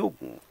चाहिँ यो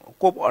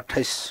कोप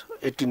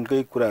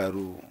 28-18कै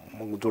कुराहरू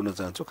म जोड्न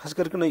चाहन्छु। खास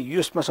गरिकन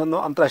यसमा सन्द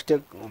अन्तर्राष्ट्रिय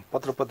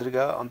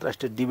पत्रपत्रिका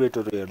अन्तर्राष्ट्रिय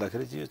डिबेटहरू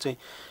हेर्दाखेरि चाहिँ यो चाहिँ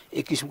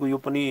एक किसिमको यो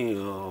पनि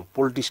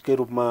पोलिटिक्सकै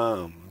रूपमा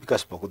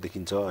विकास भएको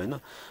देखिन्छ होइन।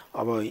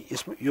 अब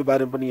यसमा यो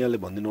बारेमा पनि यहाँले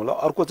भनिदिनु होला।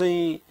 अर्को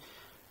चाहिँ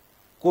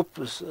कोप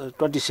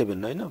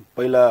 27 होइन,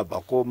 पहिला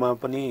भएकोमा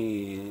पनि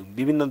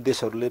विभिन्न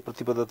देशहरूले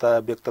प्रतिबद्धता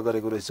व्यक्त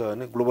गरेको रहेछ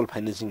होइन। ग्लोबल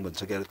फाइनेन्सिङ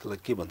भन्छ क्या, त्यसलाई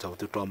के भन्छ अब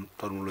त्यो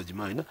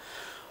टर्मोलोजीमा होइन।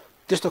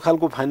 त्यस्तो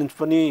खालको फाइनेन्स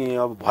पनि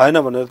अब भएन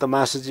भनेर त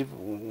महासचिव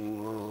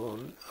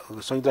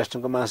संयुक्त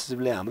राष्ट्रसङ्घका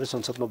महासचिवले हाम्रै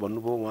संसदमा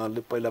भन्नुभयो।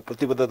 उहाँहरूले पहिला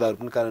प्रतिबद्धताहरू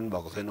पनि कार्यान्वयन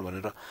भएको छैन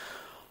भनेर।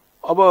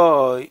 अब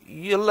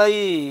यसलाई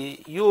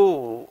यो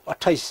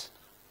 28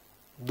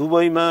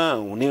 दुबईमा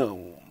हुने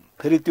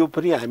फेरि त्यो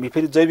पनि हामी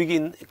फेरि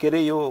जैविक के अरे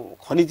यो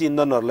खनिज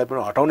इन्धनहरूलाई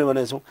पनि हटाउने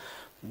भनेको छौँ।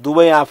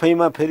 दुबई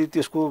आफैमा फेरि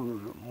त्यसको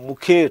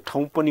मुख्य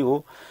ठाउँ पनि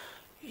हो।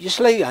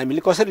 यसलाई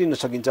हामीले कसरी लिन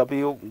सकिन्छ? अब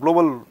यो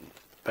ग्लोबल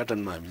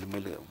प्याटर्नमा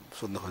मैले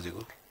सोध्न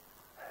खोजेको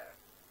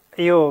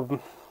यो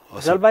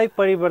जलवायु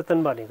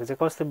परिवर्तन भनेको चाहिँ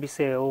कस्तो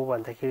विषय हो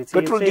भन्दाखेरि चाहिँ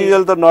पेट्रोल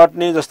डिजल त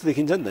नट्ने जस्तो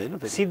देखिन्छ नि त होइन,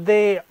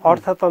 सिधै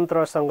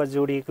अर्थतन्त्रसँग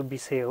जोडिएको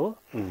विषय हो।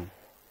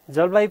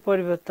 जलवायु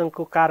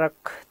परिवर्तनको कारक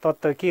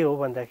तत्त्व के हो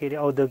भन्दाखेरि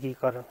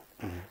औद्योगिकरण।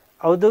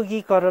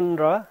 औद्योगिकरण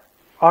र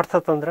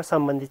अर्थतन्त्र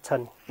सम्बन्धित छ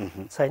नि,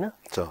 छैन?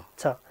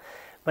 छ।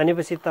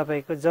 भनेपछि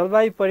तपाईँको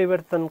जलवायु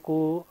परिवर्तनको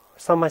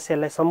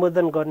समस्यालाई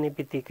सम्बोधन गर्ने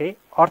बित्तिकै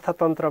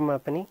अर्थतन्त्रमा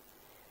पनि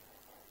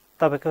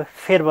तपाईँको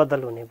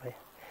फेरबदल हुने भयो।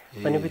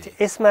 भनेपछि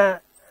यसमा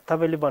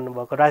तपाईँले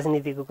भन्नुभएको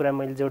राजनीतिको कुरा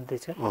मैले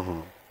जोड्दैछु।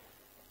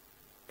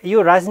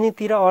 यो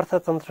राजनीति र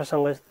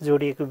अर्थतन्त्रसँग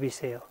जोडिएको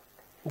विषय हो।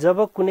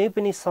 जब कुनै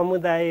पनि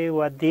समुदाय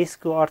वा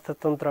देशको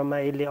अर्थतन्त्रमा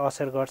यसले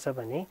असर गर्छ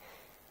भने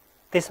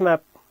त्यसमा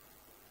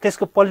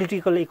त्यसको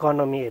पोलिटिकल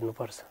इकोनोमी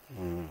हेर्नुपर्छ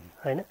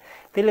होइन।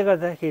 त्यसले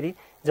गर्दाखेरि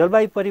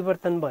जलवायु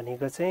परिवर्तन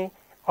भनेको चाहिँ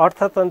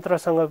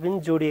अर्थतन्त्रसँग पनि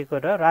जोडिएको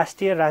र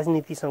राष्ट्रिय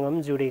राजनीतिसँग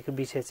पनि जोडिएको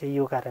विषय चाहिँ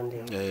यो कारणले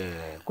हो।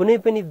 कुनै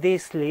पनि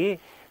देशले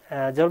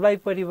जलवायु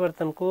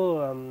परिवर्तनको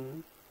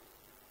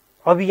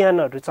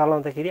अभियानहरू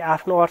चलाउँदाखेरि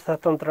आफ्नो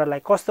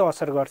अर्थतन्त्रलाई कस्तो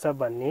असर गर्छ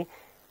भन्ने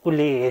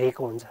उसले हेरेको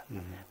हुन्छ।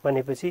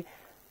 भनेपछि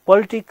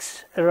पोलिटिक्स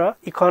र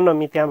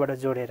इकोनोमी त्यहाँबाट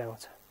जोडेर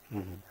आउँछ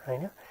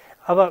होइन।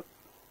 अब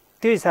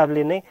त्यो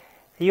हिसाबले नै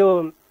यो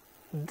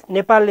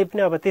नेपालले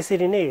पनि अब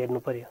त्यसरी नै हेर्नु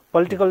पर्यो।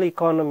 पोलिटिकल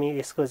इकोनोमी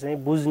यसको चाहिँ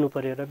बुझ्नु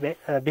पर्यो र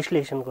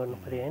विश्लेषण गर्नु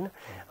पर्यो होइन।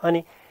 अनि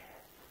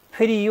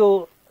फेरि यो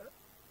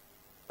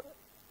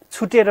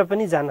छुटेर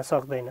पनि जान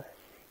सक्दैन,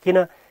 किन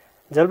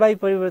जलवायु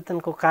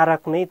परिवर्तनको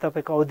कारक नै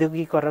तपाईँको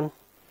औद्योगिकरण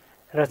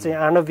र चाहिँ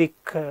आणविक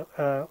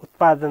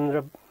उत्पादन र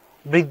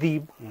वृद्धि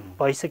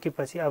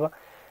भइसकेपछि अब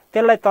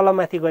त्यसलाई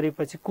तलमाथि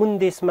गरेपछि कुन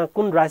देशमा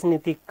कुन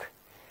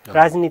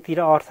राजनीति र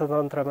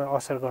अर्थतन्त्रमा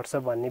असर गर्छ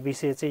भन्ने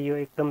विषय चाहिँ यो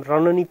एकदम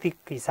रणनीतिक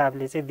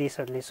हिसाबले चाहिँ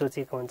देशहरूले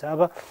सोचेको हुन्छ।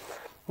 अब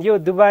यो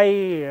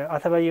दुबई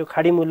अथवा यो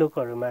खाडी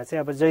मुलुकहरूमा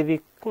चाहिँ अब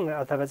जैविक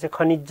अथवा चाहिँ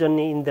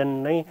खनिजजन्य इन्धन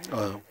नै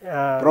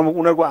प्रमुख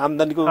उनीहरूको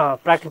आम्दानीको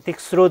प्राकृतिक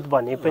स्रोत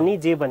भने पनि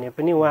जे भने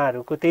पनि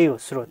उहाँहरूको त्यही हो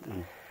स्रोत।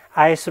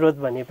 आय स्रोत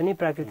भने पनि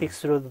प्राकृतिक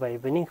स्रोत भए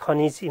पनि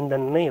खनिज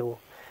इन्धन नै हो।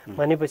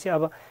 भनेपछि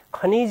अब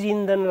खनिज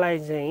इन्धनलाई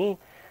चाहिँ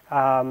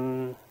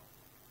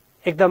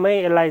एकदमै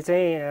यसलाई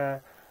चाहिँ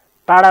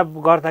टाढा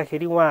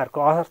गर्दाखेरि उहाँहरूको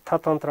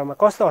अर्थतन्त्रमा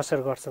कस्तो असर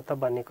गर्छ त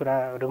भन्ने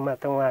कुराहरूमा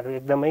त उहाँहरू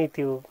एकदमै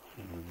त्यो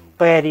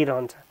तयारी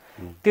रहन्छ।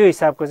 त्यो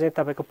हिसाबको चाहिँ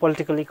तपाईँको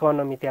पोलिटिकल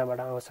इकोनोमी त्यहाँबाट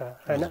आउँछ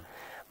होइन।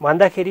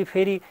 भन्दाखेरि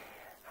फेरि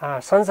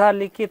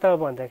संसारले के त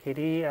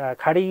भन्दाखेरि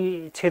खाडी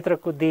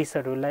क्षेत्रको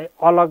देशहरूलाई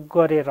अलग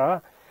गरेर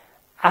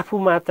आफू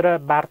मात्र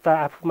वार्ता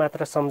आफू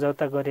मात्र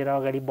सम्झौता गरेर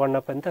अगाडि बढ्न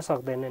पनि त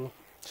सक्दैन नि।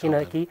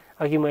 किनकि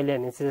अघि मैले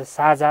भने चाहिँ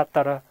साझा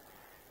तर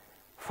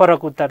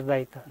फरक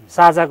उत्तरदायित्व,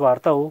 साझा घर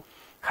त हो,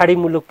 खाडी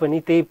मुलुक पनि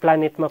त्यही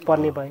प्लानेटमा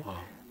पर्ने भयो।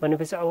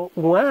 भनेपछि अब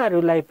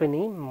उहाँहरूलाई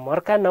पनि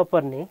मर्का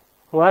नपर्ने,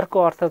 उहाँहरूको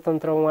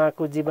अर्थतन्त्र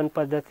उहाँको जीवन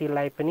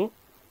पद्धतिलाई पनि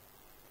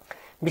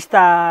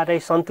बिस्तारै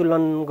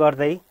सन्तुलन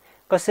गर्दै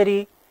कसरी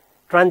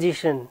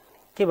ट्रान्जिसन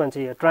के भन्छ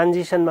यो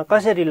ट्रान्जिसनमा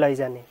कसरी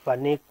लैजाने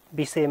भन्ने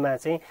विषयमा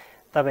चाहिँ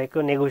तपाईँको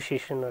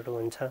नेगोसिएसनहरू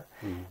हुन्छ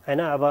होइन।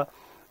 अब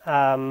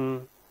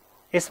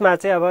यसमा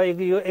चाहिँ अब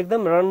यो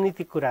एकदम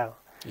रणनीतिक कुरा हो।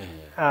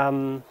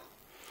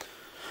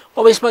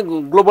 अब यसमा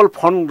ग्लोबल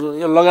फन्ड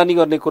लगानी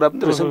गर्ने कुरा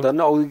पनि रहेछ नि त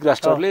होइन। औद्योगिक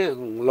राष्ट्रहरूले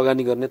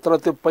लगानी गर्ने, तर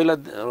त्यो पहिला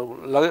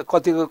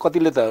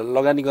कतिले त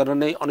लगानी गर्न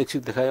नै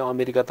अनिच्छुक देखाए।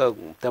 अमेरिका त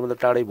त्यहाँबाट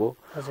टाढै भयो।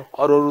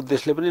 अरू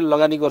देशले पनि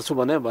लगानी गर्छु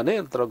भने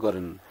तर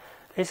गरेन।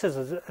 यसो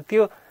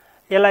त्यो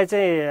यसलाई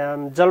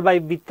चाहिँ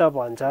जलवायु वित्त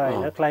भन्छ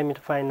होइन, क्लाइमेट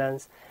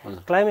फाइनान्स।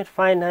 क्लाइमेट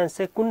फाइनान्स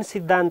चाहिँ कुन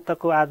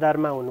सिद्धान्तको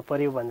आधारमा हुनु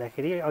पर्यो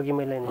भन्दाखेरि अघि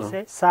मैले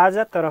भने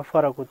साझा तर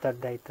फरक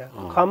उत्तरदायित्व,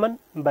 कमन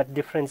बट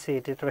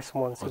डिफ्रेन्सिएटेड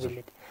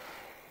रेस्पोन्सिबिलिटी।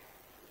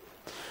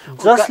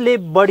 जसले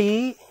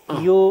बढी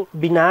यो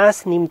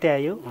विनाश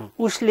निम्त्यायो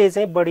उसले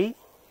चाहिँ बढी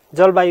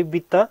जलवायु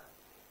वित्त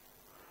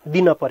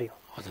दिन पर्यो।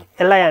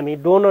 यसलाई हामी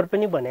डोनर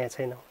पनि भनेका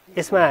छैनौँ।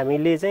 यसमा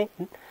हामीले चाहिँ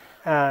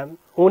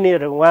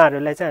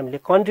उहाँहरूलाई चाहिँ हामीले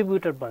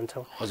कन्ट्रिब्युटर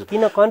भन्छौँ।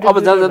 किन अब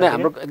कन्ट्रिब्युटर? जाँदै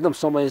हाम्रो एकदम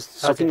समय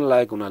सकिन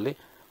लागेको हुनाले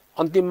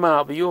अन्तिममा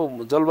अब यो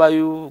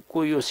जलवायुको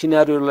यो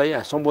सिनारियोलाई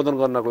सम्बोधन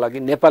गर्नको लागि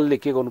नेपालले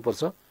के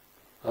गर्नुपर्छ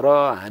र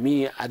हामी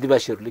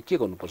आदिवासीहरूले के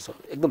गर्नुपर्छ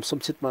एकदम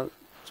संक्षिप्तमा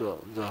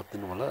जवाब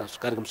दिनु होला।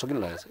 कार्यक्रम सकिन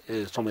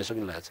लागेको छ, समय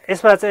सकिन लागेको छ।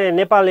 यसमा चाहिँ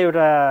नेपाल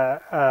एउटा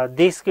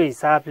देशको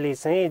हिसाबले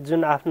चाहिँ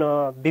जुन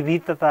आफ्नो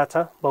विविधता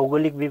छ,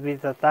 भौगोलिक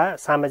विविधता,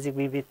 सामाजिक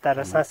विविधता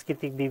र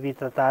सांस्कृतिक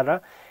विविधता र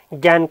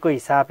ज्ञानको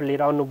हिसाबले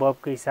र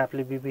अनुभवको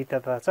हिसाबले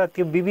विविधता छ,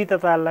 त्यो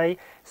विविधतालाई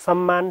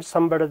सम्मान,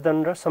 सम्वर्धन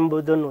र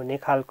सम्बोधन हुने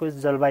खालको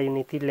जलवायु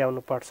नीति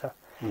ल्याउनुपर्छ।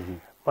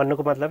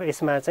 भन्नुको मतलब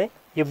यसमा चाहिँ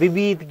यो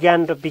विविध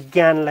ज्ञान र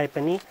विज्ञानलाई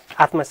पनि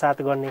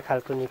आत्मसात गर्ने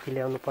खालको नीति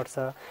ल्याउनुपर्छ।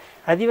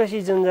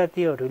 आदिवासी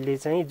जनजातिहरूले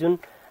चाहिँ जुन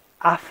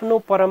आफ्नो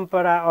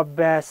परम्परा,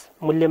 अभ्यास,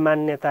 मूल्य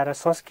मान्यता र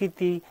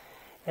संस्कृति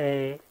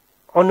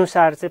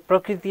अनुसार चाहिँ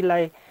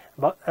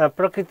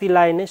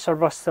प्रकृतिलाई नै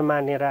सर्वस्व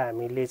मानेर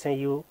हामीले चाहिँ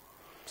यो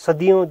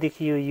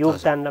सदियौँदेखि यो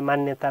योगदान र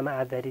मान्यतामा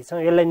आधारित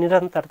छौँ, यसलाई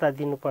निरन्तरता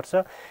दिनुपर्छ।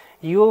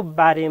 यो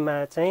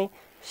बारेमा चाहिँ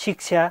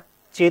शिक्षा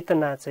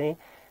चेतना चाहिँ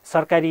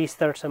सरकारी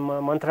स्तरसम्म,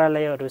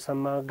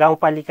 मन्त्रालयहरूसम्म,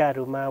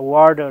 गाउँपालिकाहरूमा,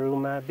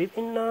 वार्डहरूमा,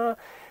 विभिन्न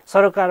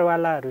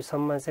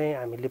सरकारवालाहरूसम्म चाहिँ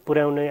हामीले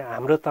पुर्याउने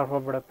हाम्रो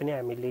तर्फबाट पनि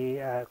हामीले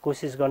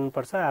कोसिस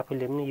गर्नुपर्छ,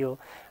 आफूले पनि यो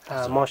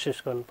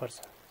महसुस गर्नुपर्छ।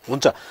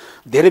 हुन्छ,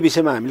 धेरै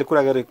विषयमा हामीले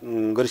कुरा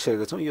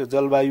गरिसकेका छौँ। यो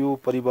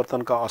जलवायु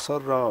परिवर्तनका असर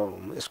र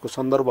यसको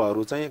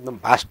सन्दर्भहरू चाहिँ एकदम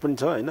भास्ट पनि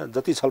छ होइन।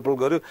 जति छलफल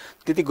गर्यो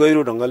त्यति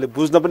गहिरो ढङ्गले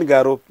बुझ्न पनि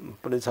गाह्रो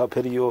पनि छ।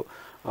 फेरि यो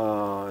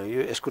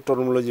यसको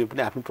टर्मोलोजी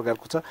पनि आफ्नो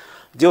प्रकारको छ।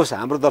 जे होस्,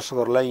 हाम्रो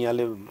दर्शकहरूलाई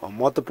यहाँले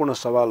महत्त्वपूर्ण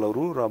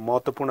सवालहरू र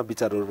महत्त्वपूर्ण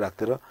विचारहरू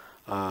राखेर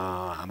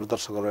हाम्रो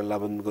दर्शकहरूलाई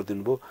लाभान्वित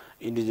गरिदिनु भयो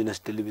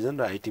इन्डिजिनस टेलिभिजन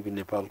र आइटिभी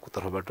नेपालको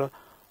तर्फबाट।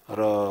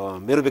 र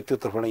मेरो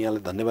व्यक्तिगत तर्फबाट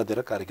यहाँलाई धन्यवाद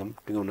दिएर कार्यक्रम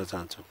टुङ्गाउन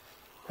चाहन्छु।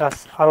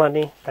 हस्,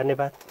 हलनी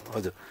धन्यवाद।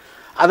 हजुर,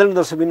 आदरणीय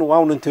दर्शकबिन, उहाँ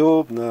हुनुहुन्थ्यो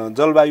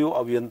जलवायु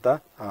अभियन्ता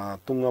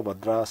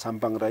तुङ्गा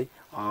साम्पाङ राई।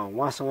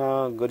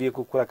 उहाँसँग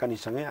गरिएको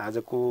कुराकानीसँगै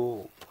आजको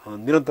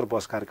निरन्तर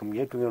बहस कार्यक्रम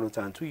यहीँ टुङ्गाउन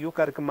चाहन्छु। यो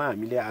कार्यक्रममा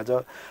हामीले आज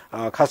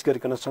खास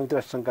गरिकन संयुक्त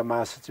राष्ट्रसङ्घका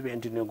महासचिव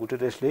एन्टोनियो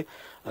गुटेरेसले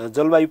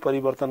जलवायु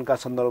परिवर्तनका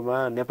सन्दर्भमा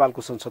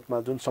नेपालको संसदमा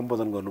जुन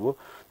सम्बोधन गर्नुभयो,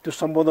 त्यो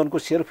सम्बोधनको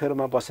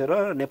सेरफेरमा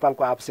बसेर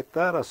नेपालको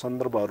आवश्यकता र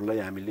सन्दर्भहरूलाई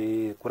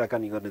हामीले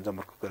कुराकानी गर्ने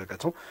जमर्को गरेका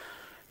छौँ।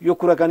 यो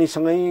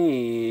कुराकानीसँगै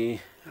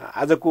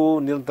आजको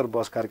निरन्तर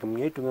बहस कार्यक्रम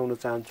यहीँ टुङ्गाउन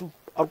चाहन्छु।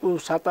 अर्को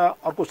साता,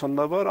 अर्को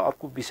सन्दर्भ र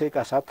अर्को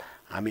विषयका साथ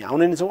हामी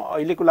आउने नै छौँ।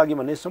 अहिलेको लागि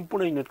भने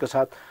सम्पूर्ण युनिटका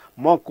साथ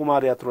म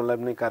कुमार यात्रुलाई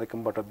पनि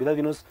कार्यक्रमबाट बिदा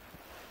दिनुहोस्।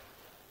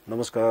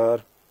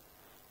 नमस्कार।